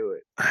going to do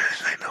it.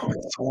 I know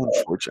it's so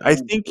unfortunate. I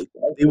think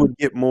they would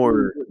get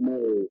more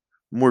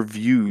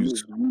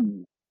views,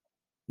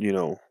 you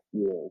know,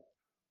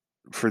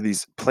 for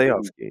these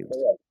playoff games.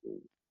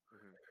 Mhm.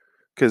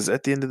 Because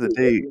at the end of the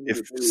day,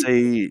 if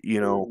say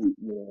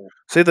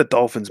the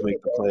Dolphins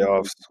make the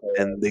playoffs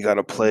and they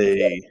gotta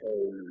play,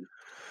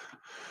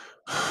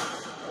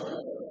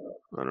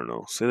 I don't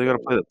know, say they gotta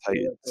play the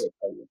Titans.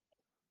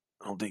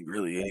 I don't think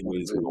really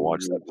anybody's gonna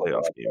watch that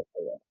playoff game,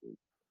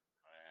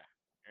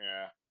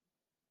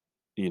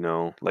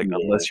 Yeah. like,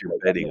 unless you're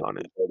betting on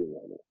it,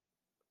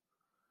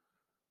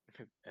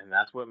 And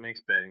that's what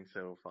makes betting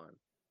so fun.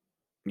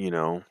 you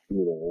know?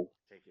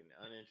 Taking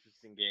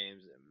uninteresting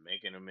games and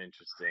making them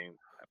interesting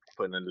by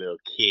putting a little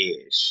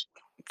cash.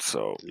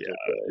 So, yeah,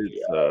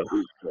 it's,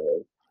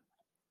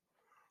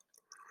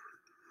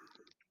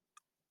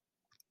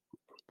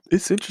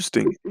 it's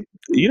interesting.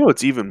 You know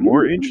what's even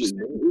more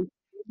interesting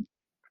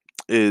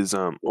is,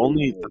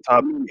 only the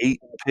top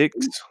 8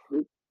 picks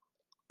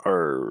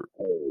are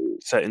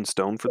set in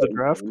stone for the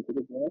draft.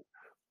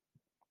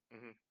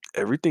 Mhm.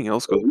 Everything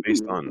else goes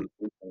based on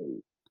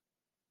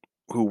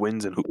who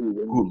wins and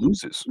who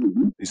loses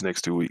these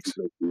next 2 weeks.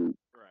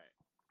 Right.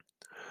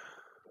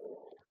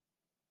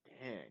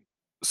 Dang.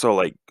 So,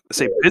 like,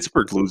 say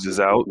Pittsburgh loses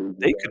out,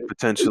 they could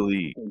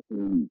potentially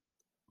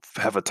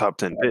have a top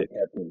 10 pick.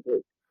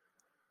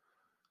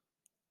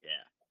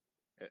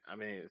 Yeah. I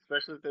mean,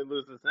 especially if they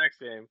lose this next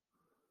game,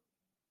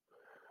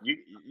 you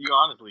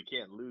honestly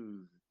can't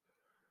lose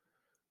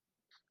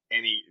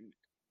any.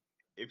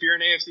 If you're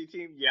an AFC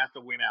team, you have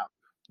to win out.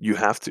 You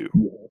have to.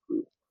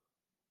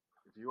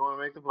 If you want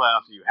to make the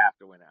playoffs, you have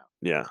to win out.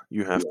 Yeah,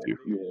 you have to. And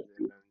then you're gonna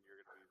be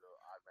the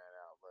odd man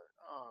out. But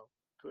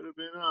could have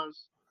been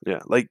us.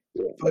 Yeah, like,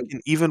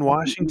 fucking even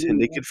Washington,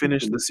 they could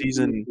finish the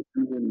season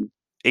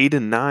 8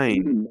 and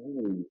 9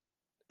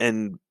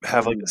 and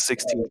have, like, a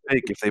 16th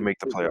pick if they make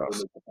the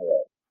playoffs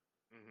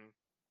Hmm.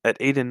 at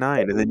 8 and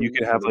 9, and then you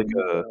could have, like,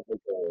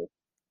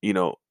 you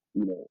know,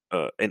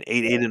 an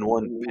 8 and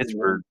 1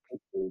 Pittsburgh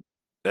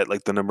at,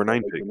 like, the number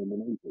 9 pick.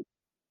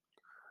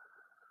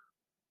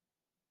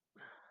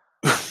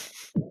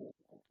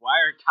 Why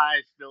are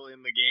ties still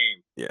in the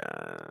game?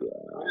 Yeah,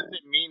 What does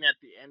it mean at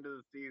the end of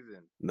the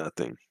season?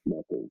 nothing.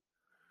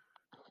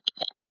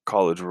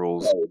 College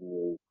rules.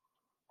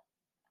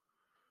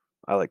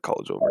 I like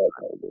college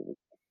overtime.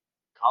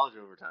 College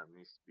overtime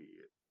needs to be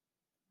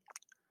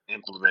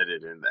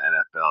implemented in the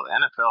NFL. The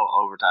NFL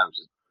overtime is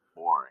just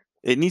boring.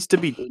 It needs to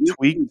be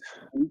tweaked.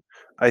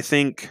 I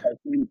think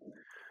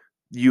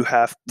you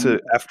have to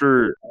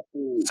after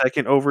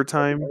second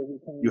overtime,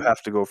 you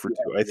have to go for 2.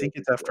 I think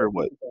it's after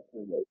what?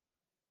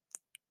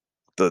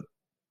 The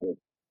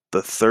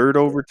the 3rd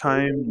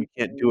overtime, you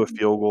can't do a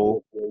field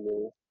goal,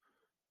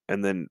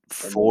 and then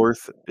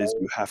 4th is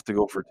you have to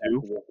go for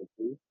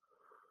 2.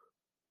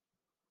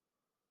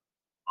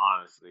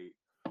 Honestly,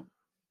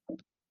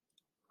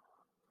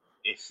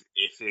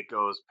 if it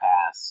goes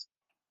past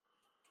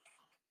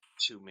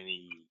too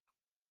many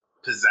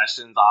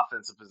possessions,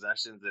 offensive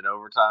possessions in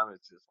overtime,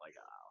 it's just like,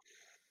 oh,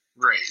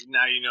 great.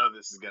 Now you know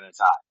this is gonna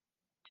tie.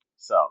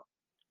 So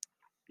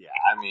yeah,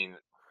 I mean,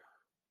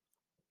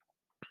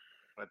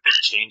 but they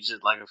changed it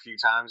like a few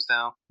times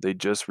now. They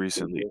just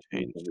recently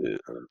changed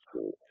it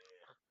Ugh.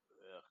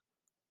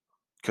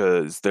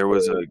 because there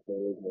was a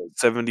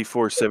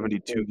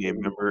 74-72 game,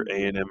 remember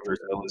A&M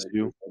versus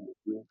LSU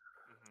Mhm.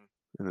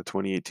 in the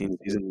 2018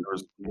 season? There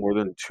was more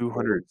than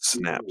 200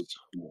 snaps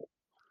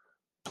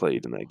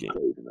played in that game.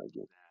 Snaps.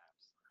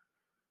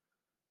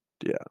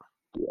 Yeah.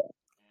 Yeah.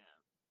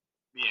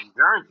 The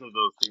endurance of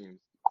those teams.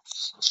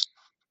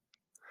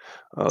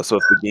 So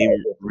if the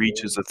game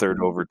reaches the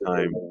 3rd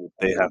overtime,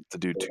 they have to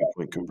do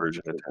 2-point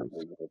conversion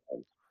attempts.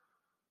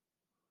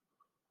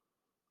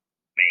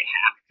 They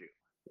have to.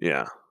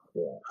 Yeah.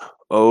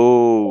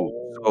 Oh,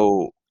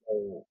 so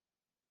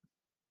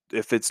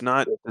if it's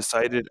not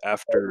decided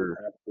after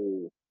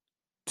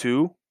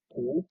 2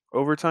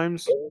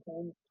 overtimes,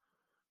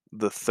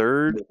 the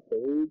 3rd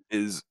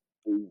is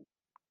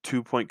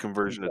 2-point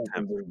conversion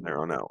attempts from there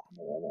on out.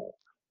 Oh,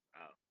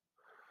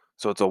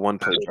 So it's a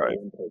one-play drive,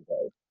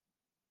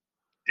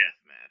 death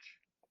match.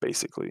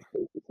 basically.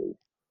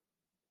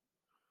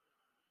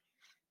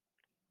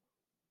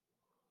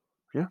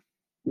 Yeah.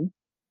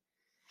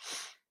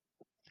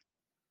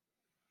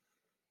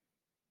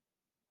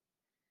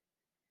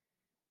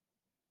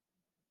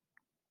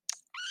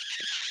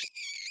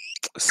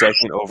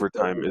 Second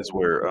overtime is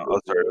where oh,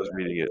 sorry, I was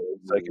reading it.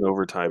 Second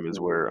overtime is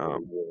where,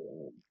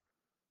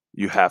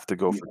 you have to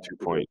go for 2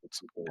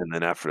 points, and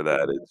then after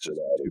that, it's just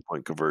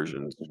 2-point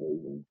conversions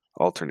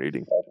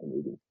alternating.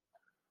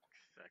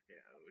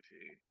 Second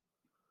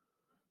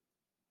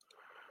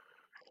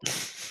OT.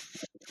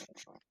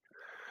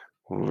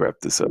 We'll wrap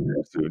this up here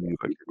soon. You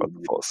look like you're about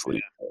to fall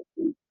asleep.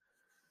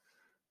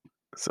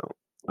 So,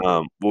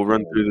 we'll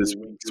run through this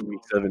week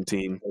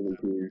 17.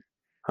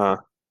 Huh?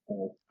 I'm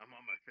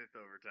on my fifth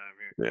overtime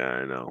here. Yeah,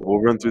 I know.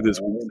 We'll run through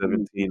this week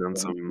 17 on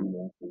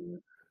some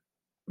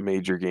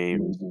major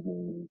games.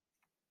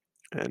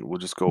 and we'll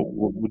just go.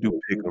 We'll do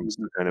pick'ems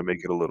to kind of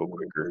make it a little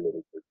quicker.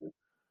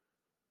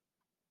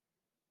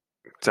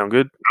 Sound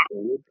good?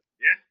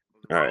 Yeah,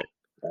 let's All right.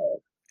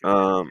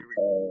 roll. Um.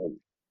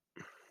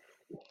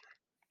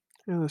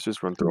 Yeah, let's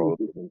just run through all of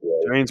them.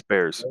 Giants,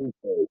 Bears. Who?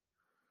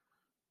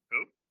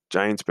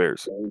 Giants,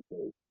 Bears.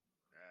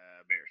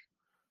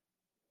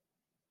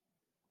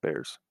 Bears.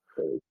 Bears.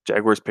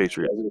 Jaguars,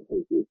 Patriots.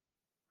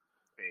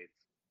 Pates.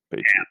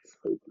 Patriots.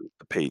 Pats.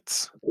 The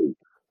Pates.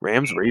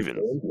 Rams,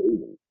 Ravens. Rams.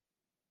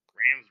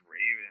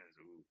 Ravens.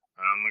 Ooh.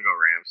 I'm gonna go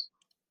Rams.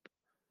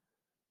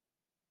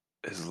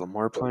 Is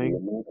Lamar playing?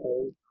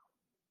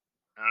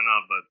 I don't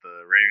know, but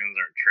the Ravens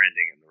aren't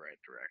trending in the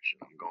right direction.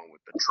 I'm going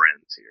with the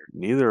trends here.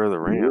 Neither are the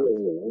Rams.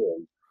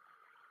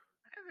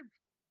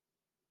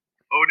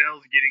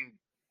 Odell's getting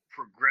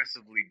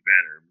progressively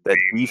better. That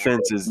Way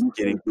defense more. is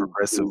getting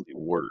progressively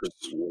worse.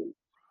 Who?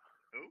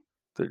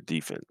 Their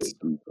defense.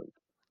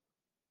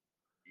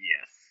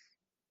 Yes.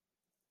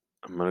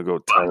 I'm gonna go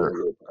Tyler.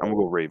 I'm gonna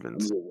go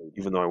Ravens,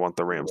 even though I want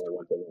the Rams to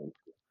win. All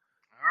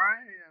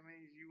right. I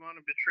mean, you want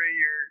to betray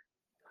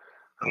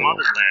the I know.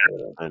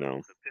 motherland? I know.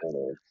 The Pittsburgh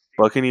Steelers.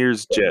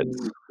 Buccaneers,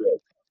 Jets.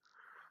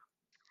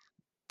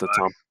 The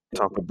Bucks.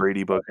 Tampa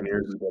Brady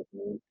Buccaneers. He's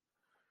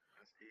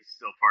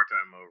still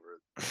part-time owner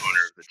of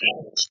the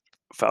Jets.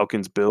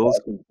 Falcons, Bills.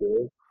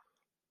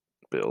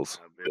 Bills. Bills.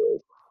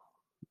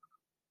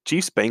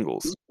 Chiefs,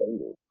 Bengals.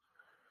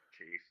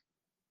 Chiefs.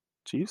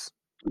 Chiefs.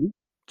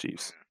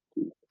 Chiefs.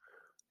 Yeah.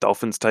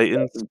 Dolphins,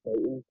 Titans. Dolphins,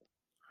 Titans.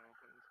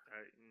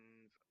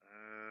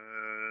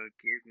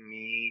 Give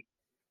me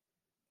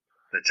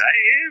the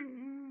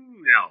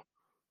Titans. No,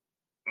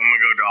 I'm gonna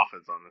go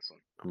Dolphins on this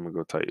one. I'm gonna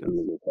go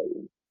Titans.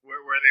 Where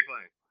are they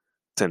playing?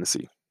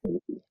 Tennessee. I'm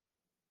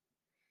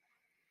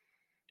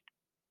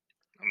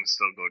gonna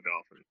still go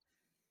Dolphins.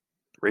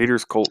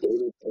 Raiders, Colts.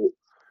 Raiders.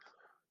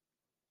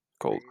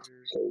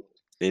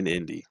 In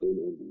Indy.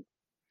 Oh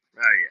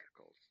yeah,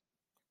 Colts.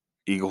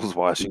 Eagles,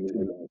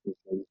 Washington.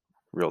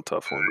 Real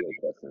tough one.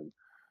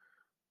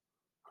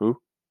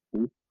 Who?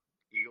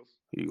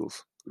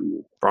 Eagles.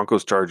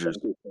 Broncos, Chargers.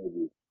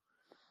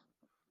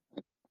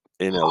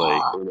 In LA.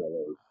 Chargers.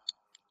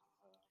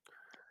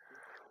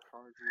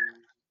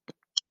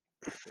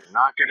 They're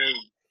not gonna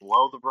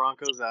blow the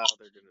Broncos out.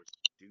 They're gonna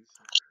do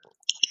some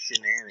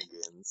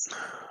shenanigans.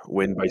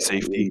 Win by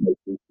safety.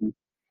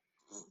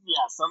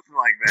 Yeah, something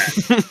like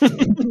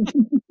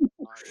that.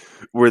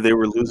 Where they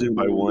were losing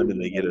by 1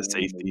 and they get a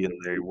safety and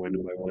they win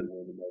by 1.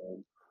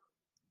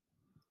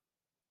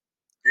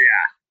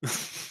 Yeah.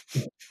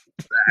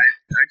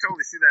 I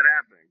totally see that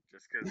happening.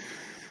 Just because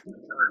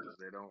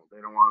they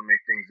don't want to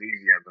make things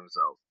easy on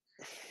themselves.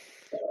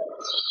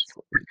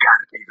 We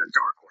gotta be the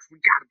dark horse. We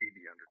gotta be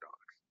the underdogs.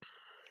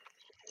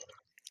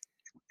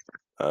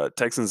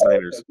 Texans,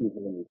 Niners.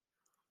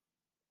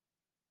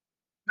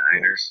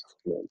 Niners.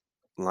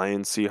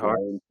 Lions,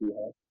 Seahawks.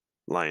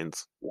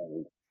 Lions.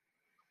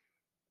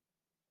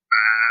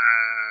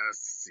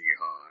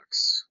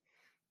 Seahawks.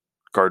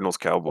 Cardinals,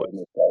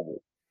 Cowboys.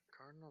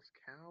 Cardinals,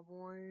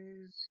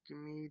 Cowboys. Give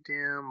me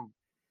damn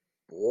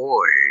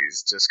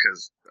boys. Just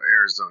because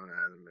Arizona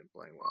hasn't been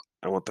playing well.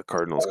 I want the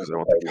Cardinals because I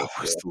want the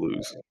Cowboys to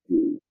lose.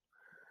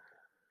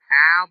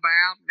 How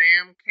about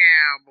them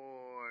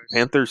Cowboys?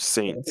 Panthers,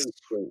 Saints.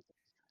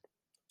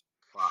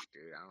 Fuck,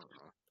 dude. I don't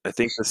know. I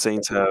think the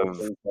Saints have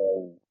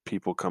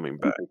people coming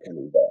back.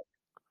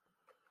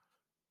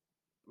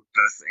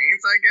 The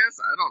Saints, I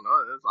guess? I don't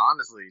know. It's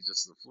honestly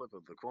just the flip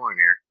of the coin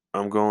here.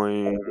 I'm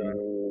going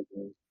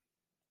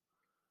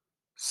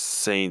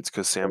Saints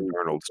because Sam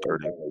Darnold's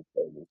starting.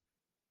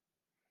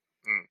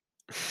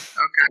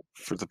 Okay.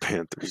 For the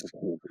Panthers.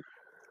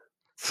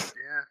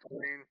 Yeah, I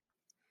mean,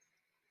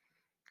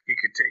 you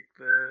could take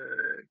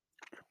the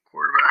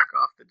quarterback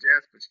off the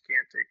Jets, but you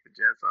can't take the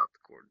Jets off the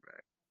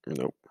quarterback.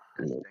 Nope.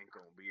 This ain't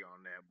gonna be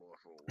on that boy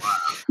for a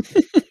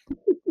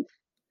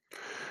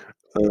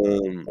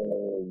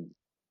while.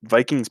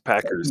 Vikings,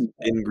 Packers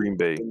in Green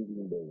Bay.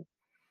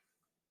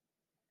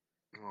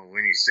 Well,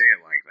 when you say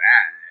it like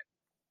that,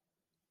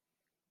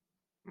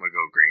 I'm gonna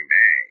go Green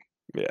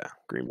Bay. Yeah,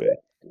 Green Bay.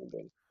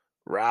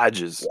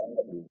 Rodgers.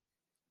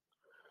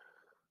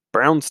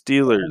 Brown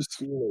Steelers.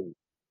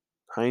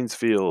 Heinz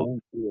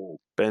Field.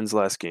 Ben's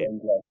last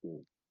game.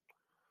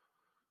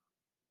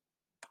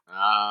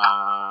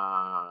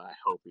 I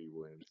hope he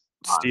wins.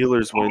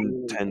 Steelers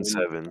win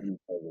 10-7.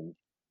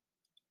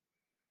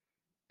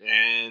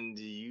 And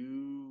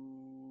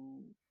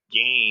you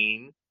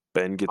gain.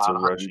 Ben gets a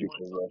rushing.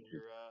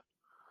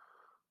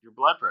 Your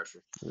blood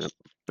pressure. Yep.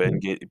 Ben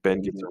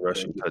gets a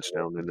rushing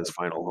touchdown in his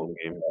final home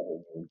game.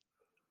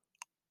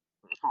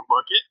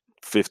 Bucket?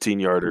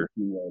 15-yarder.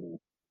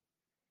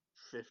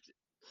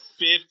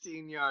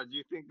 15 yards.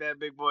 You think that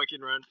big boy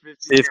can run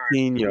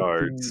 15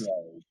 yards?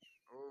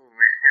 Oh,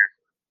 man.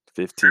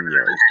 15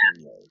 yards.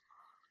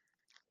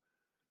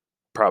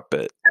 Prop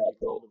bet.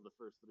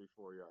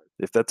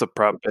 If that's a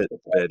prop bet,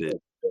 bet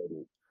it.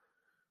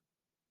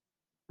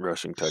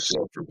 Rushing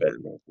touchdown for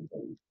Ben.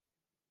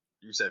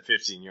 You said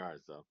 15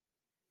 yards, though.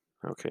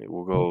 Okay,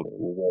 we'll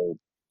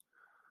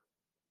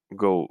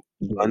go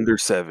Under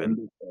 7, 2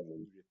 to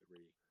 3.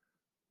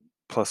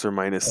 plus or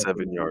minus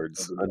 7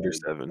 yards, under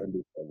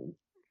 7,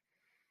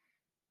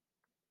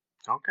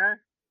 Okay.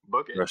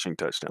 Book it. rushing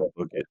touchdown.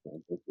 Book it.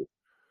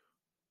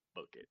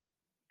 Book it.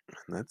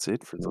 And that's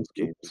it for those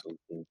games.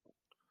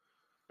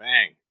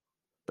 Bang.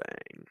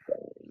 Bang.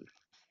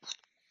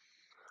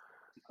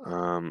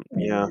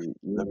 Yeah,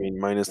 I mean,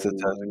 minus the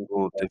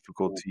technical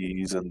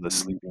difficulties and the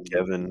sleepy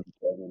Kevin,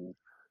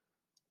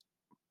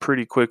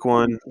 pretty quick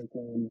one,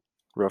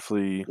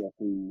 roughly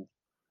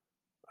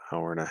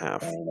hour and a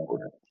half.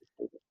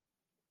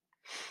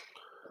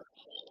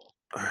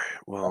 Alright,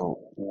 well,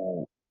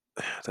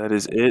 that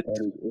is it.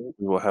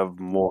 We will have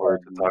more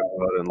to talk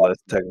about and less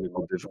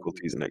technical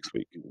difficulties next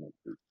week.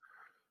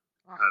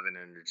 I'll have an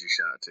energy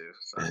shot too.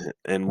 So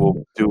And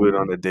we'll do it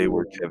on a day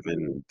where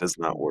Kevin does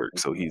not work,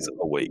 so he's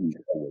awake.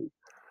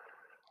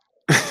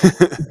 I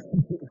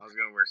was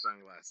gonna wear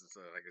sunglasses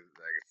so I could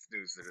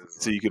snooze it as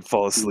So you could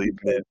fall asleep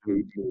mid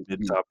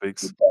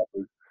topics. still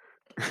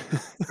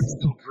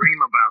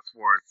dream about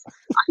sports. I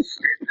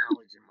spit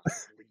knowledge in my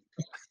sleep.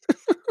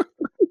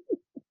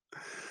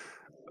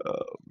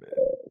 Oh man.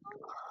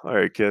 All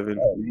right, Kevin.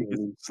 You get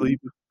some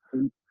sleep.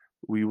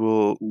 We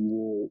will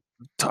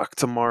talk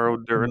tomorrow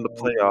during the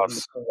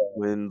playoffs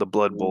when the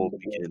Blood Bowl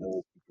begins.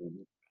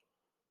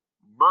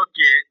 Book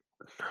it.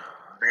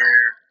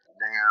 Bear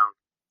down.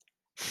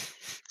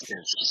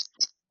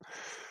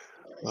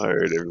 All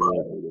right,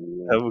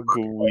 everyone. Have a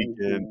good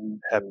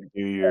weekend. Happy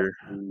New Year.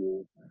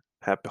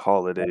 Happy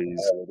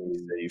holidays. Be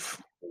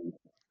safe.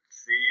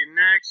 See you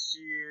next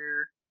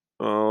year.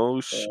 Oh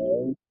shit.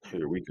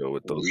 Here we go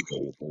with those.